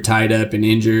people who were tied up and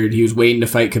injured. He was waiting to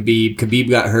fight Khabib. Khabib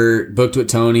got hurt, booked with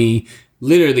Tony.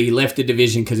 Literally left the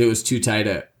division because it was too tied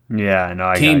up. Yeah, no,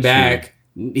 I came back.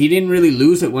 He didn't really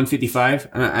lose at 155.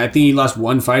 I think he lost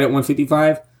one fight at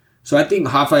 155. So I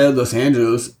think Rafael Dos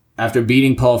Anjos, after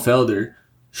beating Paul Felder,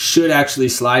 should actually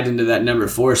slide into that number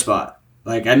 4 spot.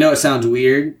 Like, I know it sounds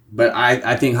weird, but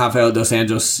I think Rafael Dos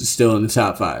Anjos is still in the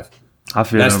top 5.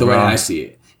 That's the way I see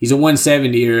it. He's a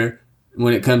 170er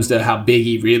when it comes to how big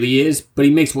he really is, but he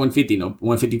makes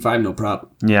 155 no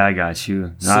problem. Yeah, I got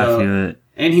you. I feel it.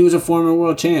 And he was a former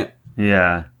world champ.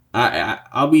 Yeah.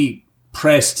 I'll be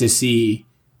pressed to see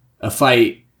a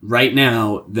fight right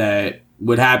now that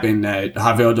would happen that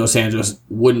Rafael Dos Anjos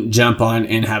wouldn't jump on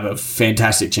and have a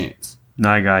fantastic chance. No,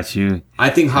 I got you.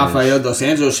 I think Rafael Dos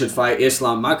Anjos should fight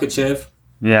Islam Makhachev.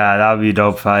 Yeah, that would be a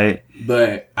dope fight.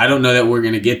 But I don't know that we're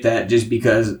going to get that just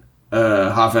because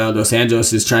Rafael dos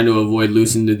Anjos is trying to avoid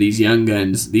losing to these young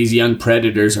guns. These young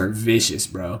predators are vicious,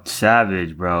 bro.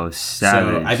 Savage, bro.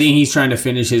 Savage. So I think he's trying to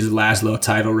finish his last little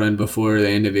title run before the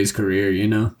end of his career, you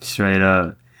know? Straight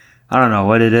up. I don't know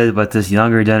what it is, but this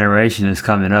younger generation is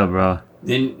coming up, bro.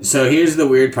 So here's the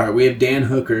weird part. We have Dan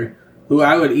Hooker, who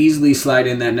I would easily slide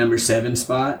in that number 7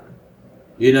 spot.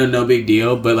 You know, no big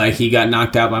deal, but like he got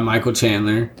knocked out by Michael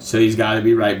Chandler, so he's got to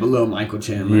be right below Michael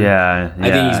Chandler. Yeah.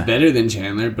 I think he's better than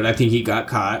Chandler, but I think he got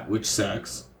caught, which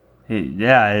sucks.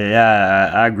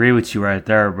 I agree with you right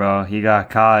there, bro. He got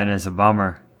caught, and it's a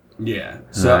bummer. Yeah.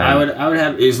 So right. I would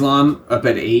have Islam up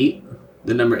at 8,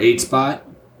 the number 8 spot,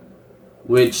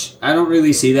 which I don't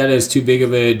really see that as too big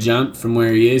of a jump from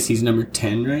where he is. He's number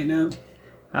 10 right now.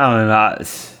 I don't know.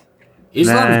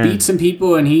 Islam beat some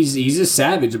people, and he's a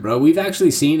savage, bro. We've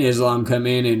actually seen Islam come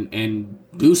in and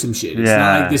do some shit. It's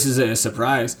not like this is a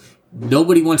surprise.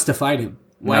 Nobody wants to fight him.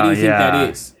 Why do you think that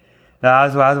is? I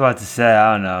was about to say,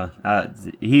 I don't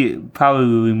know. He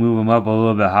probably would move him up a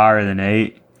little bit higher than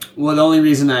 8. Well, the only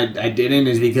reason I didn't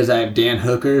is because I have Dan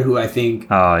Hooker, who I think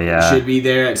should be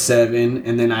there at 7,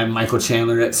 and then I have Michael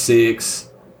Chandler at 6.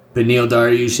 Beneil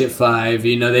Dariush at 5,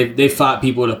 you know, they fought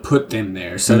people to put them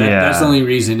there. So that's the only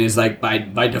reason is like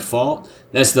by default,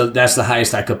 that's the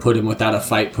highest I could put him without a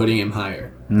fight putting him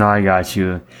higher. No, I got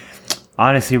you.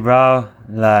 Honestly, bro,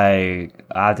 like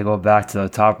I have to go back to the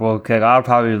top real quick. I'll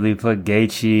probably put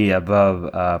Gaethje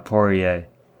above Poirier.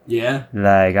 Yeah.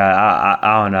 Like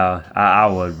I don't know. I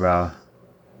would, bro.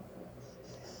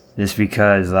 Just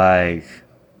because like.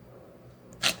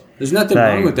 There's nothing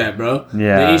wrong with that, bro.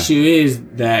 Yeah. The issue is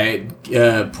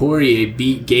that Poirier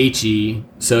beat Gaethje,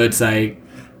 so it's like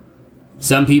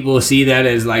some people see that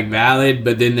as like valid,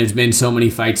 but then there's been so many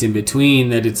fights in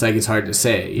between that it's like it's hard to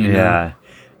say. You know?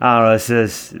 I don't know. It's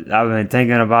just I've been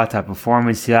thinking about that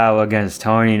performance against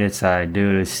Tony, and it's like,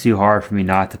 dude, it's too hard for me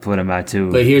not to put him at 2.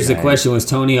 But here's the question: was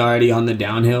Tony already on the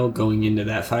downhill going into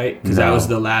that fight? Because that was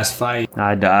the last fight.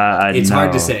 It's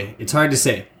hard to say. It's hard to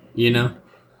say. You know.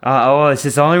 It's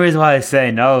just the only reason why I say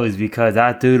no is because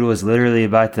that dude was literally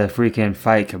about to freaking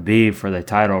fight Khabib for the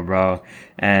title, bro.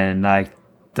 And like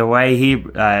the way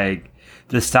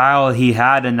the style he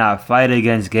had in that fight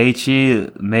against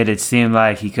Gaethje made it seem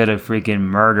like he could have freaking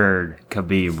murdered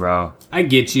Khabib, bro. I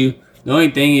get you. The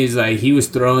only thing is, like, he was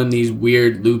throwing these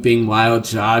weird, looping, wild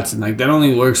shots, and, like, that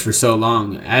only works for so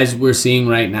long. As we're seeing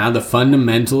right now, the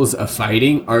fundamentals of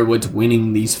fighting are what's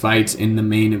winning these fights in the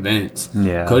main events.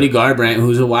 Yeah. Cody Garbrandt,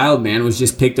 who's a wild man, was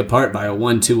just picked apart by a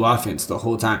 1-2 offense the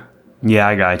whole time. Yeah,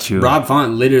 I got you. Rob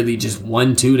Font literally just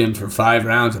 1-2'd him for 5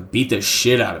 rounds and beat the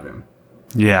shit out of him.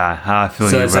 Yeah, I feel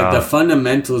you, So it's bro. like the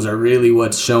fundamentals are really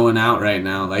what's showing out right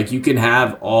now. Like, you can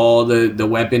have all the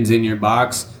weapons in your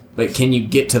box, but can you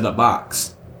get to the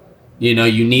box? You know,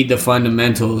 you need the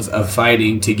fundamentals of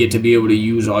fighting to get to be able to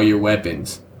use all your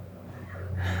weapons.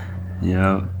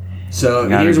 Yep. So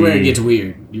here's where it gets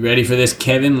weird. You ready for this?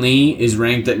 Kevin Lee is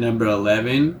ranked at number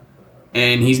 11,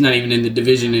 and he's not even in the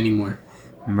division anymore.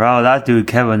 Bro, that dude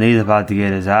Kevin Lee's about to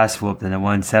get his ass whooped in the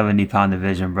 170-pound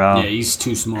division, bro. Yeah, he's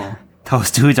too small.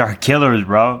 Those dudes are killers,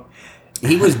 bro.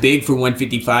 He was big for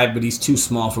 155, but he's too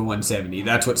small for 170.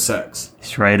 That's what sucks.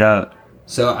 Straight up.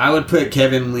 So I would put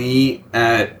Kevin Lee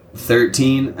at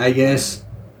 13, I guess.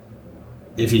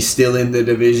 If he's still in the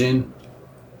division,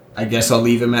 I guess I'll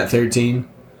leave him at 13.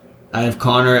 I have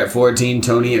Conor at 14,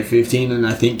 Tony at 15, and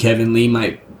I think Kevin Lee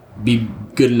might be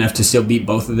good enough to still beat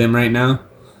both of them right now.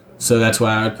 So that's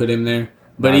why I would put him there.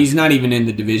 But he's not even in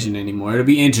the division anymore. It'll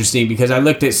be interesting because I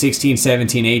looked at 16,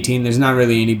 17, 18. There's not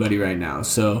really anybody right now.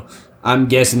 So I'm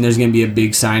guessing there's going to be a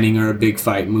big signing or a big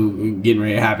fight move getting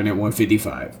ready to happen at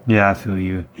 155. Yeah, I feel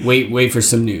you. Wait for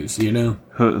some news, you know?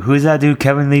 Who's that dude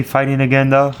Kevin Lee fighting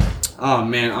again, though? Oh,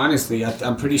 man, honestly,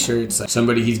 I'm pretty sure it's like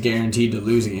somebody he's guaranteed to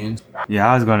lose against.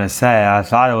 Yeah, I was going to say, I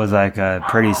thought it was like a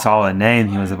pretty solid name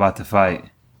he was about to fight.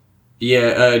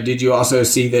 Yeah, did you also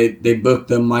see that they booked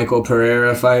the Michael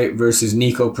Pereira fight versus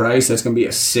Nico Price? That's going to be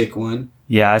a sick one.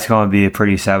 Yeah, it's going to be a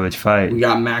pretty savage fight. We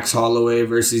got Max Holloway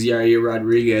versus Yair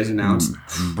Rodriguez announced.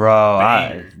 Bro,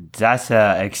 that's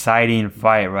an exciting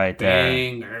fight right there.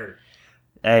 Banger.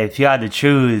 Hey, if you had to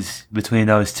choose between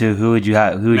those two, who would you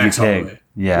Max pick? Holloway.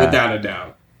 Yeah, without a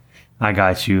doubt. I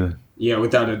got you. Yeah,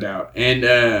 without a doubt.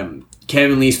 And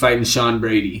Kevin Lee's fighting Sean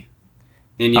Brady.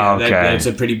 And yeah, that's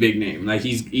a pretty big name. Like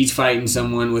he's fighting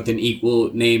someone with an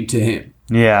equal name to him.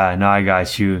 Yeah, no, I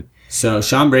got you. So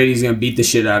Sean Brady's gonna beat the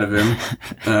shit out of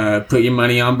him. Put your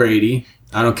money on Brady.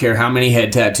 I don't care how many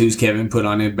head tattoos Kevin put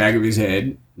on the back of his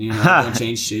head. You know, don't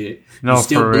change shit. No, you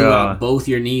still for blew real. out both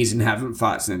your knees and haven't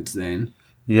fought since then.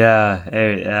 Yeah,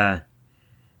 hey, yeah.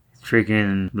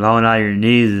 freaking blowing out your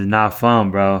knees is not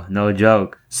fun, bro. No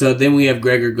joke. So then we have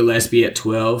Gregor Gillespie at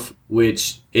 12,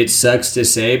 which it sucks to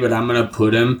say, but I'm going to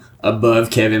put him above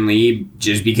Kevin Lee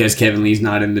just because Kevin Lee's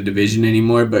not in the division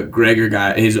anymore. But Gregor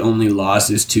got his only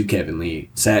losses to Kevin Lee.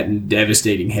 It's that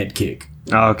devastating head kick.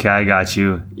 Okay, I got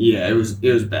you. Yeah, it was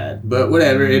bad. But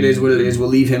whatever, it is what it is. We'll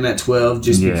leave him at 12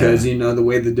 just because, you know, the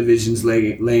way the division's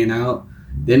laying out.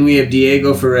 Then we have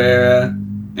Diego Ferreira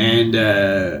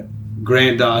and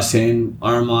Grant Dawson,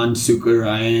 Arman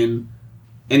Sukarayan.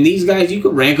 And these guys, you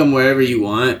can rank them wherever you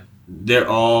want. They're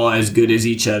all as good as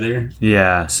each other.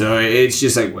 Yeah. So it's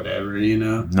just like whatever, you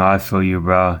know. No, I feel you,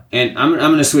 bro. And I'm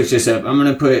gonna switch this up. I'm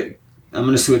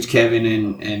gonna switch Kevin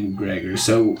and Gregor.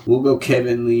 So we'll go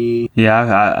Kevin Lee.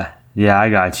 Yeah, I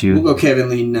got you. We'll go Kevin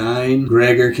Lee 9.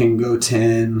 Gregor can go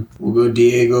 10. We'll go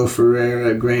Diego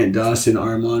Ferreira, Grant Dawson,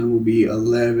 Arman will be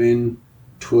 11,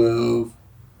 12,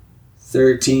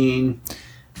 13.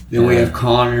 Then we have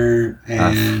Connor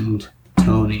and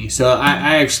Tony. So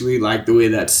I actually like the way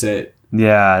that's set.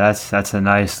 Yeah, that's a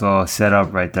nice little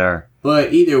setup right there.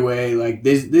 But either way, like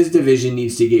this division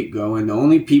needs to get going. The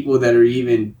only people that are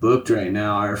even booked right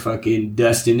now are fucking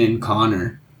Dustin and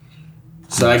Connor.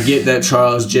 So I get that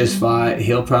Charles just fought.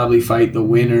 He'll probably fight the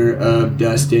winner of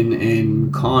Dustin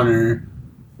and Connor.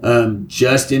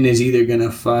 Justin is either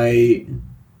gonna fight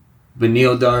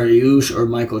Beneil Dariush or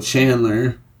Michael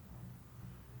Chandler.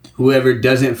 Whoever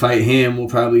doesn't fight him will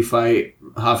probably fight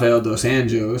Rafael Dos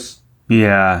Anjos.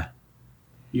 Yeah.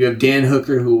 You have Dan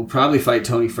Hooker, who will probably fight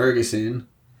Tony Ferguson.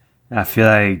 I feel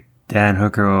like Dan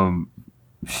Hooker will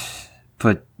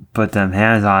put them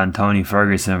hands on Tony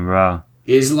Ferguson, bro.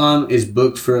 Islam is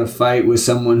booked for a fight with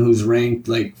someone who's ranked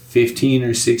like 15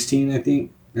 or 16, I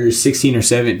think. Or 16 or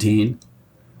 17.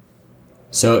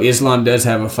 So Islam does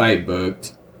have a fight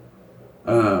booked.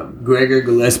 Gregor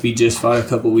Gillespie just fought a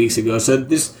couple weeks ago. So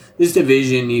this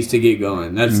division needs to get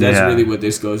going. That's really what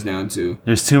this goes down to.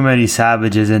 There's too many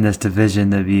savages in this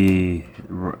division to be,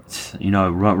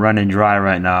 running dry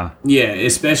right now. Yeah,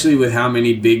 especially with how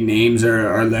many big names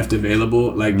are left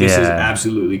available. Like, this is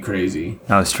absolutely crazy.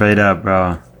 No, straight up,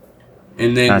 bro.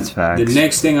 And then that's facts. The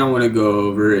next thing I want to go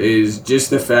over is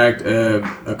just the fact of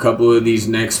a couple of these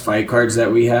next fight cards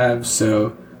that we have.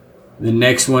 So the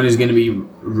next one is going to be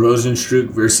Rosenstruck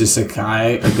versus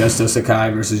Sakai, Augusto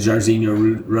Sakai versus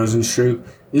Jairzinho Rosenstruck.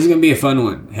 This is going to be a fun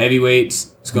one.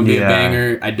 Heavyweights. It's going to be a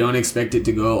banger. I don't expect it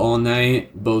to go all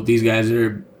night. Both these guys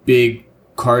are big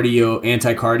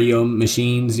anti-cardio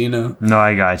machines, you know. No,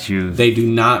 I got you. They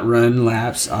do not run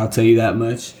laps, I'll tell you that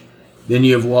much. Then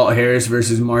you have Walt Harris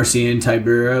versus Marcian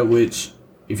Tybura, which,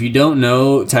 if you don't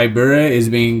know, Tybura is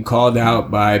being called out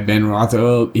by Ben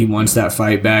Rothwell. He wants that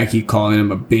fight back. He calling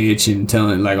him a bitch and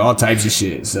telling, like, all types of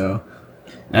shit. So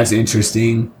that's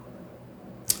interesting.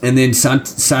 And then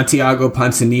Santiago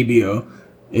Ponzinibbio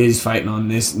is fighting on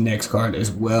this next card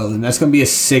as well. And that's going to be a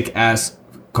sick-ass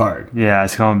card. Yeah,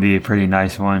 it's going to be a pretty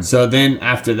nice one. So then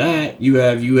after that, you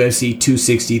have UFC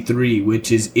 263, which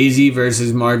is Izzy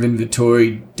versus Marvin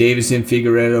Vettori, Davison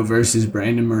Figueiredo versus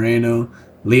Brandon Moreno,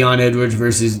 Leon Edwards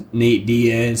versus Nate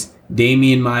Diaz,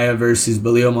 Damian Maia versus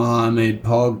Belal Muhammad,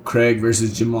 Paul Craig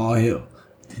versus Jamal Hill.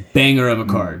 Banger of a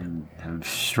card.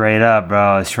 Straight up,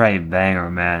 bro. Straight banger,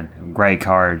 man. Great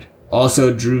card.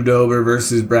 Also, Drew Dober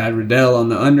versus Brad Riddell on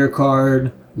the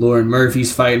undercard. Lauren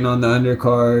Murphy's fighting on the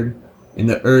undercard. In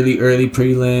the early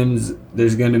prelims,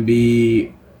 there's going to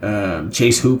be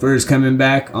Chase Hooper's coming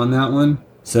back on that one.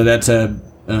 So that's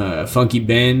a Funky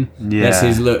Ben. Yeah. That's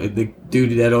the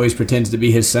dude that always pretends to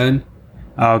be his son.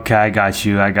 Okay, I got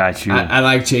you. I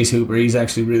like Chase Hooper. He's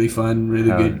actually really fun, really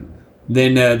good.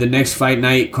 Then the next fight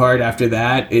night card after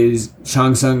that is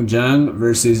Chang Sung Jung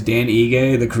versus Dan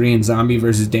Ige, the Korean Zombie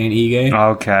versus Dan Ige.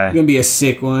 Okay. It's going to be a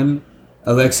sick one.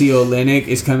 Alexei Oleinik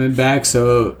is coming back,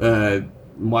 so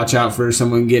watch out for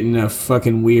someone getting a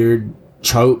fucking weird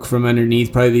choke from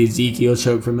underneath, probably the Ezekiel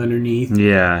choke from underneath.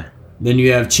 Yeah. Then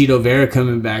you have Cheeto Vera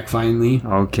coming back finally.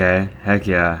 Okay, heck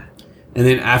yeah. And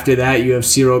then after that, you have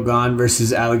Cyril Gane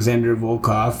versus Alexander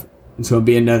Volkov. It's going to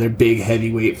be another big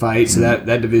heavyweight fight, so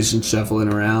that division's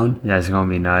shuffling around. Yeah, it's going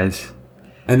to be nice.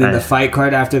 And then the fight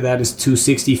card after that is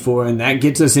 264, and that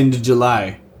gets us into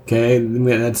July. Okay,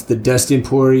 that's the Dustin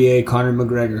Poirier, Conor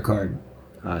McGregor card.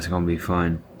 Oh, it's going to be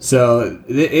fun. So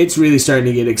it's really starting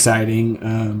to get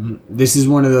exciting. This is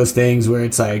one of those things where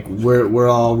it's like we're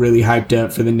all really hyped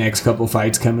up for the next couple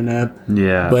fights coming up.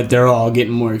 Yeah. But they're all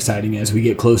getting more exciting as we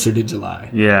get closer to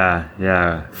July.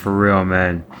 Yeah, for real,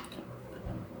 man.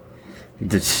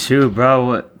 Shoot,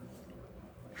 bro.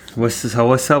 What's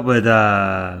up with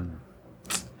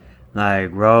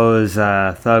like Rose,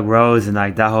 Thug Rose, and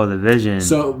like that whole division.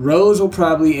 So Rose will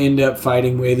probably end up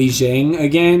fighting Wei Li Zhang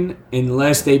again,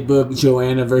 unless they book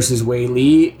Joanna versus Wei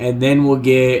Li, and then we'll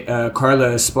get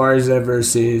Carla Esparza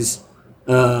versus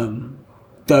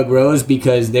Thug Rose,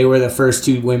 because they were the first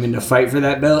two women to fight for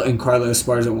that belt, and Carla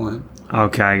Esparza won.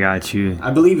 Okay, I got you.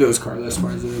 I believe it was Carla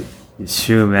Esparza.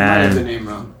 Shoot, I might have the man. name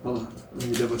wrong. Hold on. Let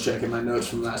me double check in my notes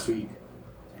from last week.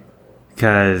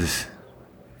 Because,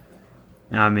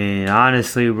 I mean,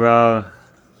 honestly, bro,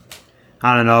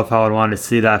 I don't know if I would want to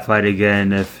see that fight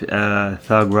again if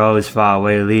Thug Rose fought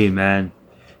Wei Li, man.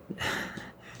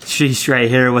 She straight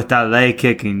hit her with that leg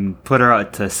kick and put her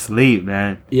out to sleep,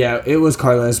 man. Yeah, it was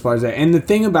Carla Esparza. And the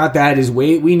thing about that is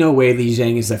we know Wei Li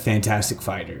Zhang is a fantastic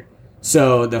fighter.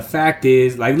 So the fact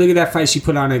is, like, look at that fight she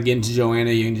put on against Joanna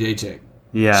Jędrzejczyk.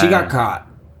 Yeah. She got caught.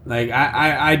 Like,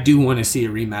 I do want to see a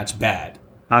rematch bad.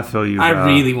 I feel you, bro. I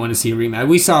really want to see a rematch.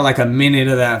 We saw like a minute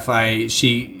of that fight.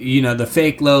 She, the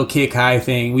fake low kick high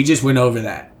thing. We just went over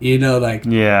that. Like,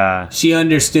 Yeah. she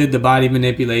understood the body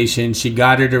manipulation. She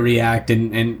got her to react,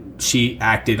 and she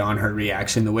acted on her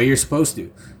reaction the way you're supposed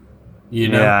to.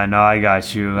 Yeah, no, I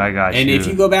got you. And if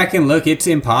you go back and look, it's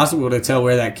impossible to tell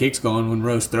where that kick's going when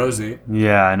Rose throws it.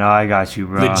 Yeah, no, I got you,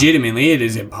 bro. Legitimately, it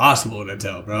is impossible to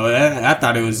tell, bro. I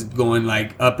thought it was going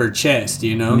like upper chest,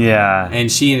 Yeah.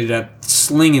 And she ended up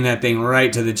slinging that thing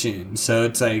right to the chin. So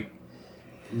it's like,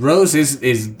 Rose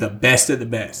is the best of the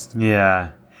best.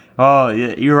 Yeah. Oh,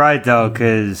 you're right though,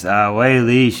 cause Wei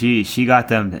Li, she got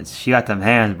them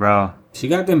hands, bro. She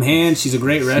got them hands. She's a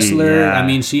great wrestler. Yeah. I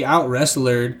mean, she out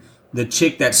wrestlered the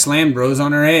chick that slammed Rose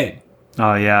on her head.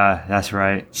 Oh yeah, that's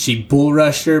right. She bull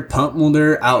rushed her, pummeled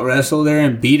her, out wrestled her,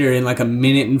 and beat her in like a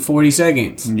minute and 40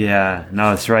 seconds. Yeah,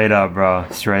 no, straight up, bro,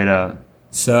 straight up.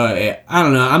 So, I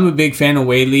don't know. I'm a big fan of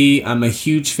Wei Li. I'm a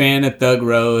huge fan of Thug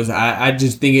Rose. I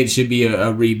just think it should be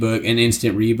a rebook, an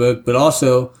instant rebook. But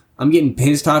also, I'm getting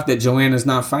pissed off that Joanna's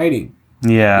not fighting.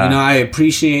 Yeah. I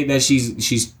appreciate that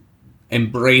she's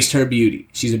embraced her beauty.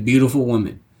 She's a beautiful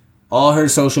woman. All her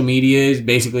social media is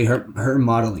basically her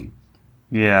modeling.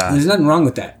 Yeah. There's nothing wrong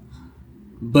with that.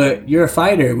 But you're a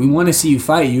fighter. We want to see you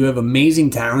fight. You have amazing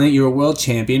talent. You're a world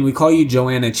champion. We call you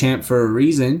Joanna Champ for a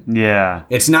reason. Yeah.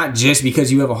 It's not just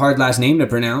because you have a hard last name to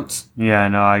pronounce. Yeah,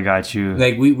 no, I got you.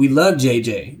 Like, we love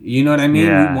JJ. You know what I mean?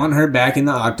 Yeah. We want her back in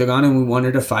the octagon, and we want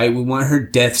her to fight. We want her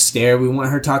death stare. We want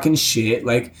her talking shit.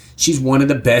 Like, she's one of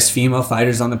the best female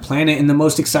fighters on the planet and the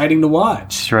most exciting to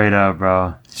watch. Straight up,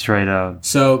 bro. Straight up.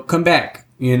 So, come back.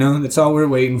 That's all we're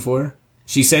waiting for.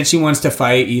 She said she wants to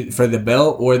fight for the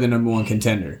belt or the number one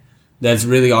contender. That's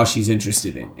really all she's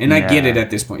interested in. And I get it at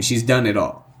this point. She's done it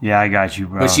all. Yeah, I got you,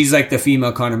 bro. But she's like the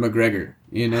female Conor McGregor,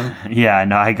 Yeah,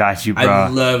 no, I got you, bro. I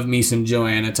love me some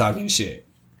Joanna talking shit.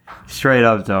 Straight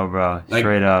up, though, bro. Like,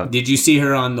 Straight up. Did you see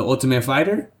her on The Ultimate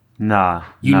Fighter? Nah.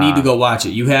 You need to go watch it.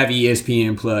 You have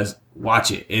ESPN Plus.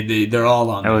 Watch it. They're all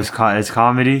on there. It's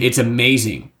comedy? It's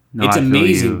amazing. No, it's I feel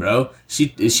amazing, you. bro.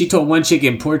 She told one chick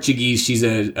in Portuguese she's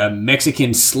a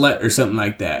Mexican slut or something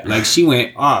like that. Like, she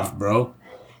went off, bro.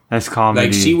 That's comedy.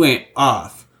 Like, she went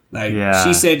off. Like, Yeah.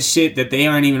 she said shit that they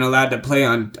aren't even allowed to play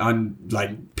on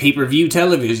like, pay-per-view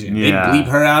television. Yeah. They bleep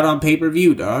her out on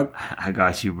pay-per-view, dog. I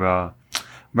got you, bro.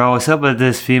 Bro, what's up with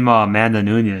this female Amanda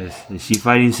Nunes? Is she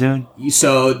fighting soon?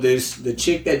 So, there's the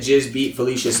chick that just beat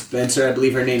Felicia Spencer. I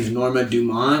believe her name's Norma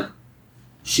Dumont.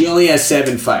 She only has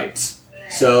 7 fights.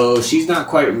 So, she's not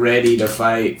quite ready to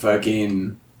fight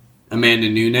fucking Amanda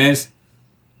Nunes.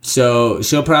 So,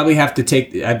 she'll probably have to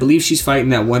take... I believe she's fighting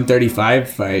that 135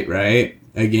 fight, right?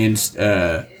 Against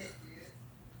the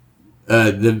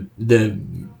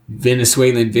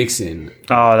Venezuelan vixen.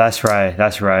 Oh, that's right.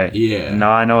 That's right. Yeah. No,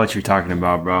 I know what you're talking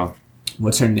about, bro.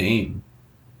 What's her name?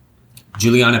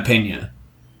 Juliana Pena.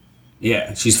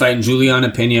 Yeah, she's fighting Juliana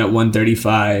Pena at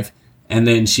 135. And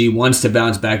then she wants to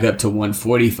bounce back up to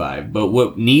 145. But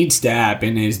what needs to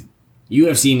happen is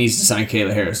UFC needs to sign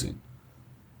Kayla Harrison.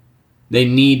 They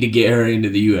need to get her into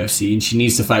the UFC. And she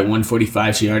needs to fight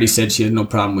 145. She already said she has no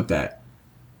problem with that.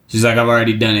 She's like, I've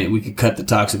already done it. We could cut the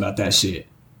talks about that shit.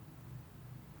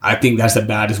 I think that's the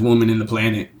baddest woman in the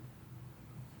planet.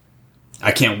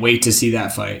 I can't wait to see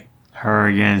that fight. Her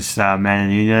against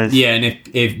Amanda Nunes? Yeah, and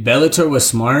if Bellator was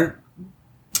smart,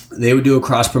 they would do a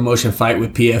cross-promotion fight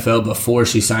with PFL before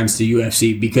she signs to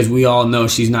UFC, because we all know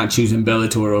she's not choosing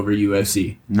Bellator over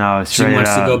UFC. No, She straight wants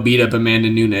up. to go beat up Amanda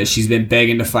Nunes. She's been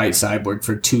begging to fight Cyborg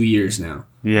for 2 years now.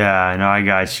 Yeah, no, I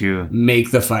got you.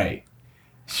 Make the fight.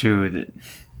 Shoot.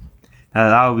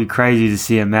 That would be crazy to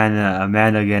see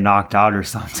Amanda get knocked out or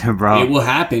something, bro. It will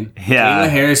happen. Yeah. Kayla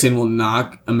Harrison will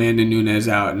knock Amanda Nunes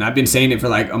out, and I've been saying it for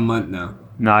like a month now.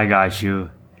 No, I got you.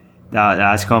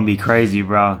 That's gonna be crazy,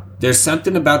 bro. There's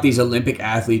something about these Olympic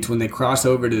athletes when they cross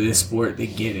over to this sport, they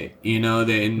get it. You know,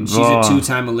 and she's a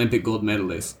 2-time Olympic gold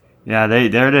medalist. Yeah,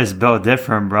 they're just built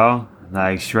different, bro.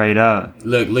 Like straight up.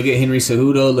 Look at Henry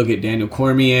Cejudo. Look at Daniel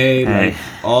Cormier. Hey. Like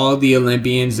all the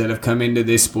Olympians that have come into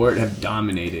this sport have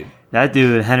dominated. That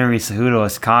dude Henry Cejudo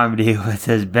is comedy with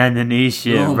his bend the knee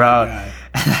shit, Oh, bro. my God.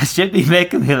 That shit be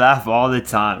making me laugh all the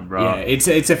time, bro. Yeah, it's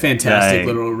a fantastic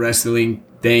little wrestling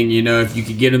thing. You know, if you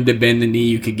could get him to bend the knee,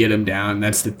 you could get him down.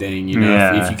 That's the thing. You know,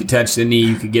 Yeah. if you could touch the knee,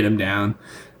 you could get him down.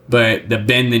 But the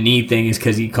bend the knee thing is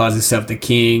because he calls himself the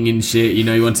king and shit. You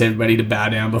know, he wants everybody to bow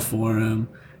down before him.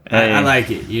 Hey. I like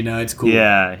it. You know, it's cool.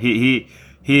 Yeah,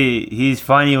 he's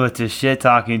funny with the shit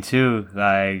talking too.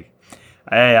 Like,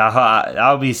 hey,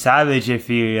 I'll be savage if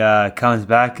he comes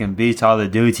back and beats all the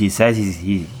dudes he says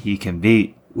he can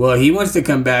beat. Well, he wants to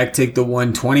come back, take the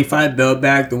 125 belt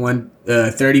back, the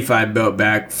 135 belt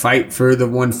back, fight for the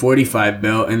 145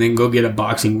 belt, and then go get a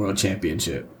boxing world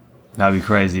championship. That'd be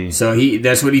crazy. So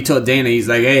that's what he told Dana. He's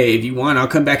like, hey, if you want, I'll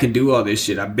come back and do all this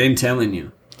shit. I've been telling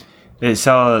you.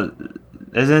 So,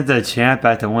 isn't the champ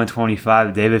at the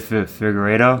 125 David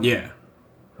Figueiredo? Yeah.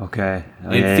 Okay.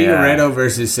 And Figueiredo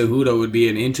versus Cejudo would be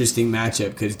an interesting matchup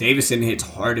because Davison hits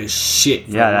hard as shit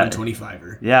for a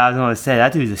 125er. Yeah, I was going to say,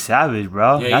 that dude's a savage,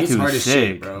 bro. Yeah, that he's dude's hard as sick.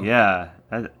 shit, bro. Yeah.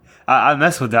 I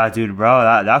mess with that dude,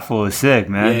 bro. That fool is sick,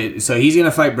 man. Yeah, so he's going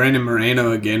to fight Brandon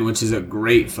Moreno again, which is a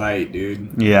great fight,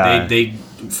 dude. Yeah. They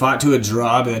fought to a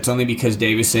draw, but that's only because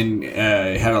Davison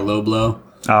had a low blow.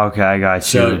 Oh, okay, I got you.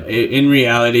 So in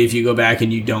reality, if you go back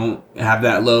and you don't have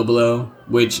that low blow,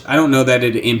 which I don't know that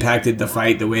it impacted the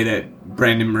fight the way that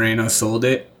Brandon Moreno sold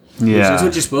it. Yeah. That's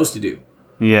what you're supposed to do.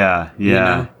 Yeah. You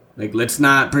know? Like, let's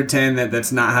not pretend that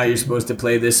that's not how you're supposed to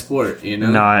play this sport, you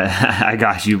know? No, I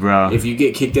got you, bro. If you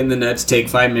get kicked in the nuts, take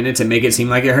 5 minutes and make it seem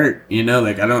like it hurt, you know?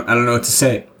 Like, I don't know what to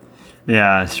say.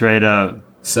 Yeah, straight up.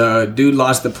 So, dude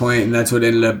lost the point, and that's what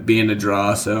ended up being a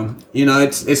draw. So, you know,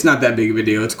 it's not that big of a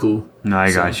deal. It's cool. No,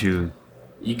 I got you.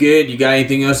 You good? You got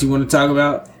anything else you want to talk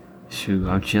about? Shoot,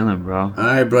 I'm chilling, bro. All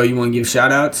right, bro. You want to give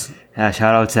shout-outs? Yeah,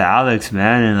 shout out to Alex,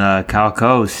 man, in Cal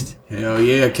Coast. Hell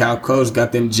yeah, Cal Coast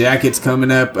got them jackets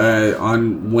coming up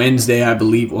on Wednesday, I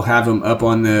believe. We'll have them up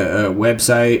on the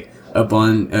website, up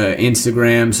on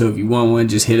Instagram. So if you want one,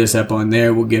 just hit us up on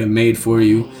there. We'll get them made for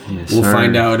you. Yes, we'll sir.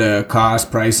 find out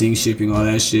cost, pricing, shipping, all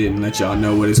that shit, and let y'all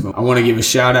know what it's going. I want to give a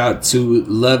shout out to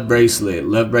Love Bracelet,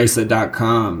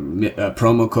 lovebracelet.com.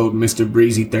 Promo code Mr.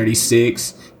 Breezy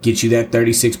 36 get you that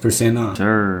 36% off.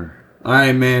 Sure. All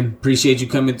right, man. Appreciate you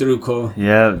coming through, Cole.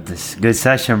 Yeah, this good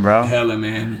session, bro. Hella,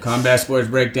 man. Combat Sports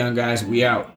Breakdown, guys. We out.